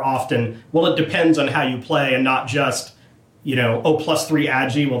more often, well, it depends on how you play, and not just, +3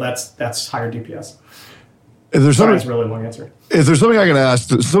 agi. Well, that's higher DPS. That's a really long answer. If there's something I can ask,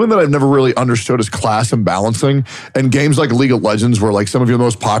 something that I've never really understood is class imbalancing. And games like League of Legends, where like some of your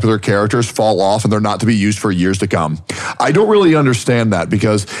most popular characters fall off and they're not to be used for years to come. I don't really understand that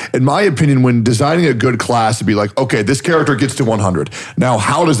because, in my opinion, when designing a good class, it'd be like, okay, this character gets to 100. Now,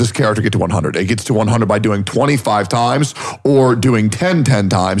 how does this character get to 100? It gets to 100 by doing 25 times, or doing 10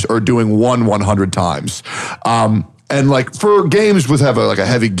 times, or doing 100 times. And like for games with have a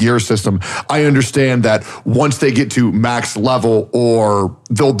heavy gear system, I understand that once they get to max level, or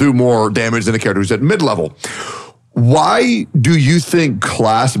they'll do more damage than a character who's at mid level. Why do you think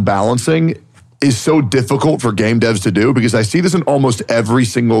class balancing is so difficult for game devs to do? Because I see this in almost every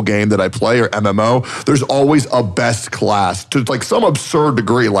single game that I play or MMO. There's always a best class to like some absurd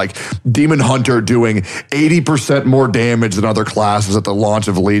degree, like Demon Hunter doing 80% more damage than other classes at the launch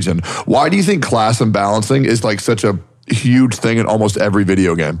of Legion. Why do you think class imbalancing is like such a huge thing in almost every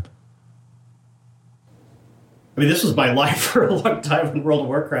video game? I mean, this was my life for a long time in World of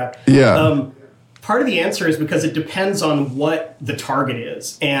Warcraft. Yeah. Part of the answer is because it depends on what the target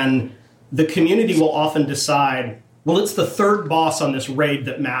is. And the community will often decide, well, it's the third boss on this raid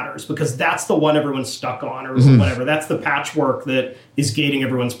that matters because that's the one everyone's stuck on or whatever. That's the patchwork that is gating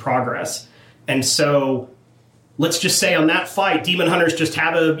everyone's progress. And so let's just say on that fight, Demon Hunters just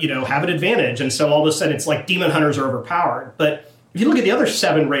have an advantage. And so all of a sudden it's like Demon Hunters are overpowered. But if you look at the other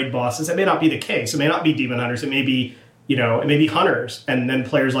 7 raid bosses, it may not be the case. It may not be Demon Hunters. It may be, it may be Hunters. And then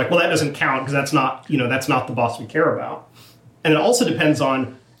players are like, well, that doesn't count because that's not the boss we care about. And it also depends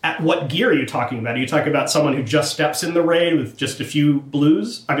on at what gear are you talking about? Are you talking about someone who just steps in the raid with just a few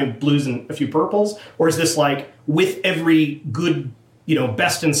blues and a few purples? Or is this like with every good,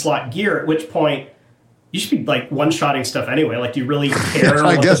 best in slot gear, at which point you should be like one-shotting stuff anyway. Like, do you really care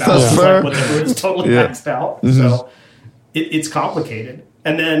I what guess the balance that's is fair. like, what the is totally maxed out? Mm-hmm. So it's complicated.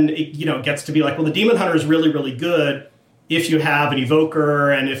 And then, it gets to be like, well, the Demon Hunter is really, really good if you have an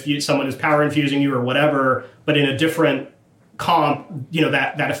Evoker and if someone is power infusing you or whatever, but in a different comp,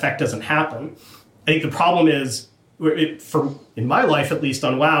 that effect doesn't happen. I think the problem is, in my life at least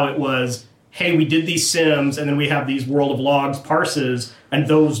on WoW, it was, hey, we did these sims, and then we have these World of Logs parses, and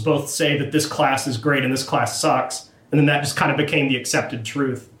those both say that this class is great and this class sucks, and then that just kind of became the accepted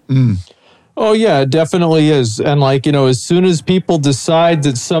truth. Oh, yeah, it definitely is. And as soon as people decide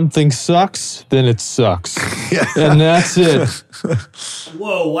that something sucks, then it sucks. And that's it.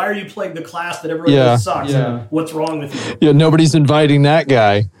 Whoa, why are you playing the class that everyone else sucks? Yeah. What's wrong with you? Yeah, nobody's inviting that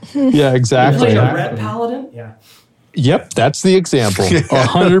guy. Yeah, exactly. You're playing a red paladin? Yeah. Yep, that's the example.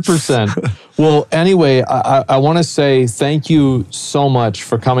 100%. Well, anyway, I want to say thank you so much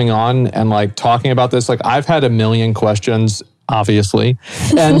for coming on and talking about this. I've had a million questions, obviously.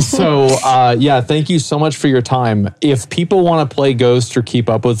 And so, thank you so much for your time. If people want to play Ghost or keep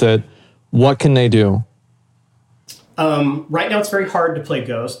up with it, what can they do? Right now, it's very hard to play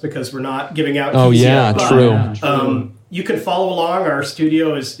Ghost because we're not giving out keys. Oh, yeah, yet, true. You can follow along. Our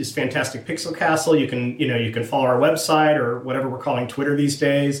studio is Fantastic Pixel Castle. You can follow our website or whatever we're calling Twitter these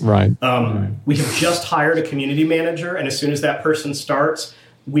days. Right. We have just hired a community manager, and as soon as that person starts,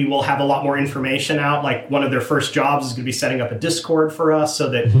 we will have a lot more information out. Like one of their first jobs is going to be setting up a Discord for us so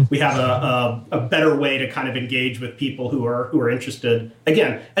that we have a better way to kind of engage with people who are interested.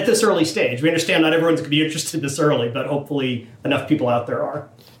 Again, at this early stage, we understand not everyone's going to be interested this early, but hopefully enough people out there are.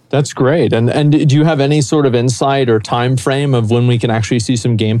 That's great. And do you have any sort of insight or time frame of when we can actually see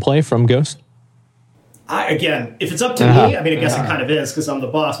some gameplay from Ghost? Again, if it's up to me, I guess it kind of is because I'm the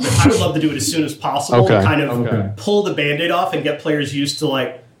boss, but I would love to do it as soon as possible to kind of pull the Band-Aid off and get players used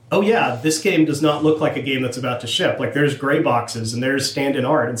to oh yeah, this game does not look like a game that's about to ship. There's gray boxes and there's stand-in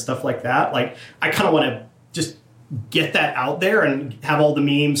art and stuff like that. I kind of want to just get that out there and have all the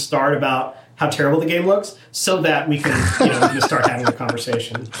memes start about how terrible the game looks so that we can just start having the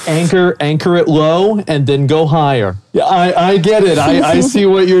conversation. Anchor it low and then go higher. Yeah, I get it. I see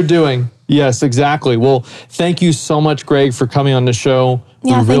what you're doing. Yes, exactly. Well, thank you so much, Greg, for coming on the show.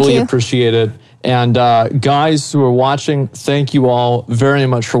 Yeah, we really appreciate it. And guys who are watching, thank you all very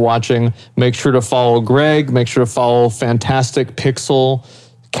much for watching. Make sure to follow Greg. Make sure to follow Fantastic Pixel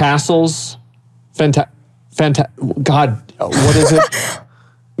Castles. God, what is it?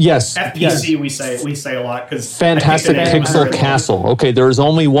 Yes. FPC, yes. we say a lot because Fantastic Pixel Castle. Okay, there is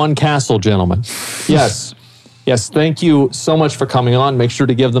only one castle, gentlemen. Yes. Yes, thank you so much for coming on. Make sure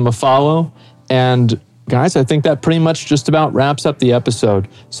to give them a follow. And guys, I think that pretty much just about wraps up the episode.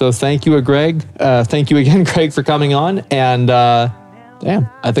 So thank you, Greg. Thank you again, Greg, for coming on. And I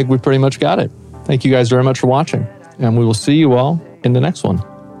think we pretty much got it. Thank you guys very much for watching. And we will see you all in the next one.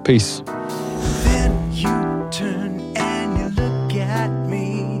 Peace. Then you turn and you look at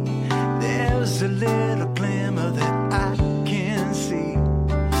me. There's a little glimmer that I can see.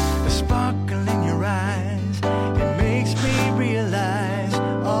 A sparkle in your eyes. It makes me realize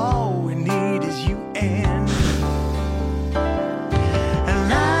all we need is you and me. A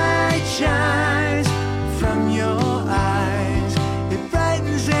light shines from your eyes. It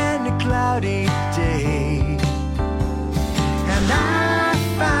brightens any cloudy day. And I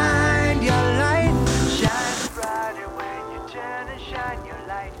find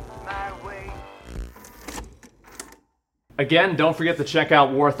Again, don't forget to check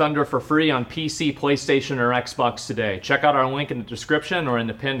out War Thunder for free on PC, PlayStation, or Xbox today. Check out our link in the description or in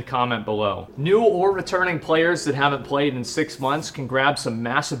the pinned comment below. New or returning players that haven't played in 6 months can grab some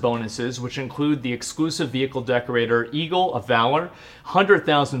massive bonuses, which include the exclusive vehicle decorator Eagle of Valor,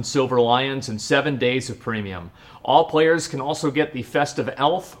 100,000 Silver Lions, and 7 days of premium. All players can also get the Festive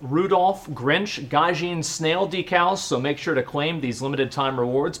Elf, Rudolph, Grinch, Gaijin Snail decals, so make sure to claim these limited time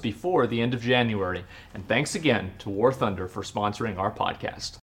rewards before the end of January. And thanks again to War Thunder for sponsoring our podcast.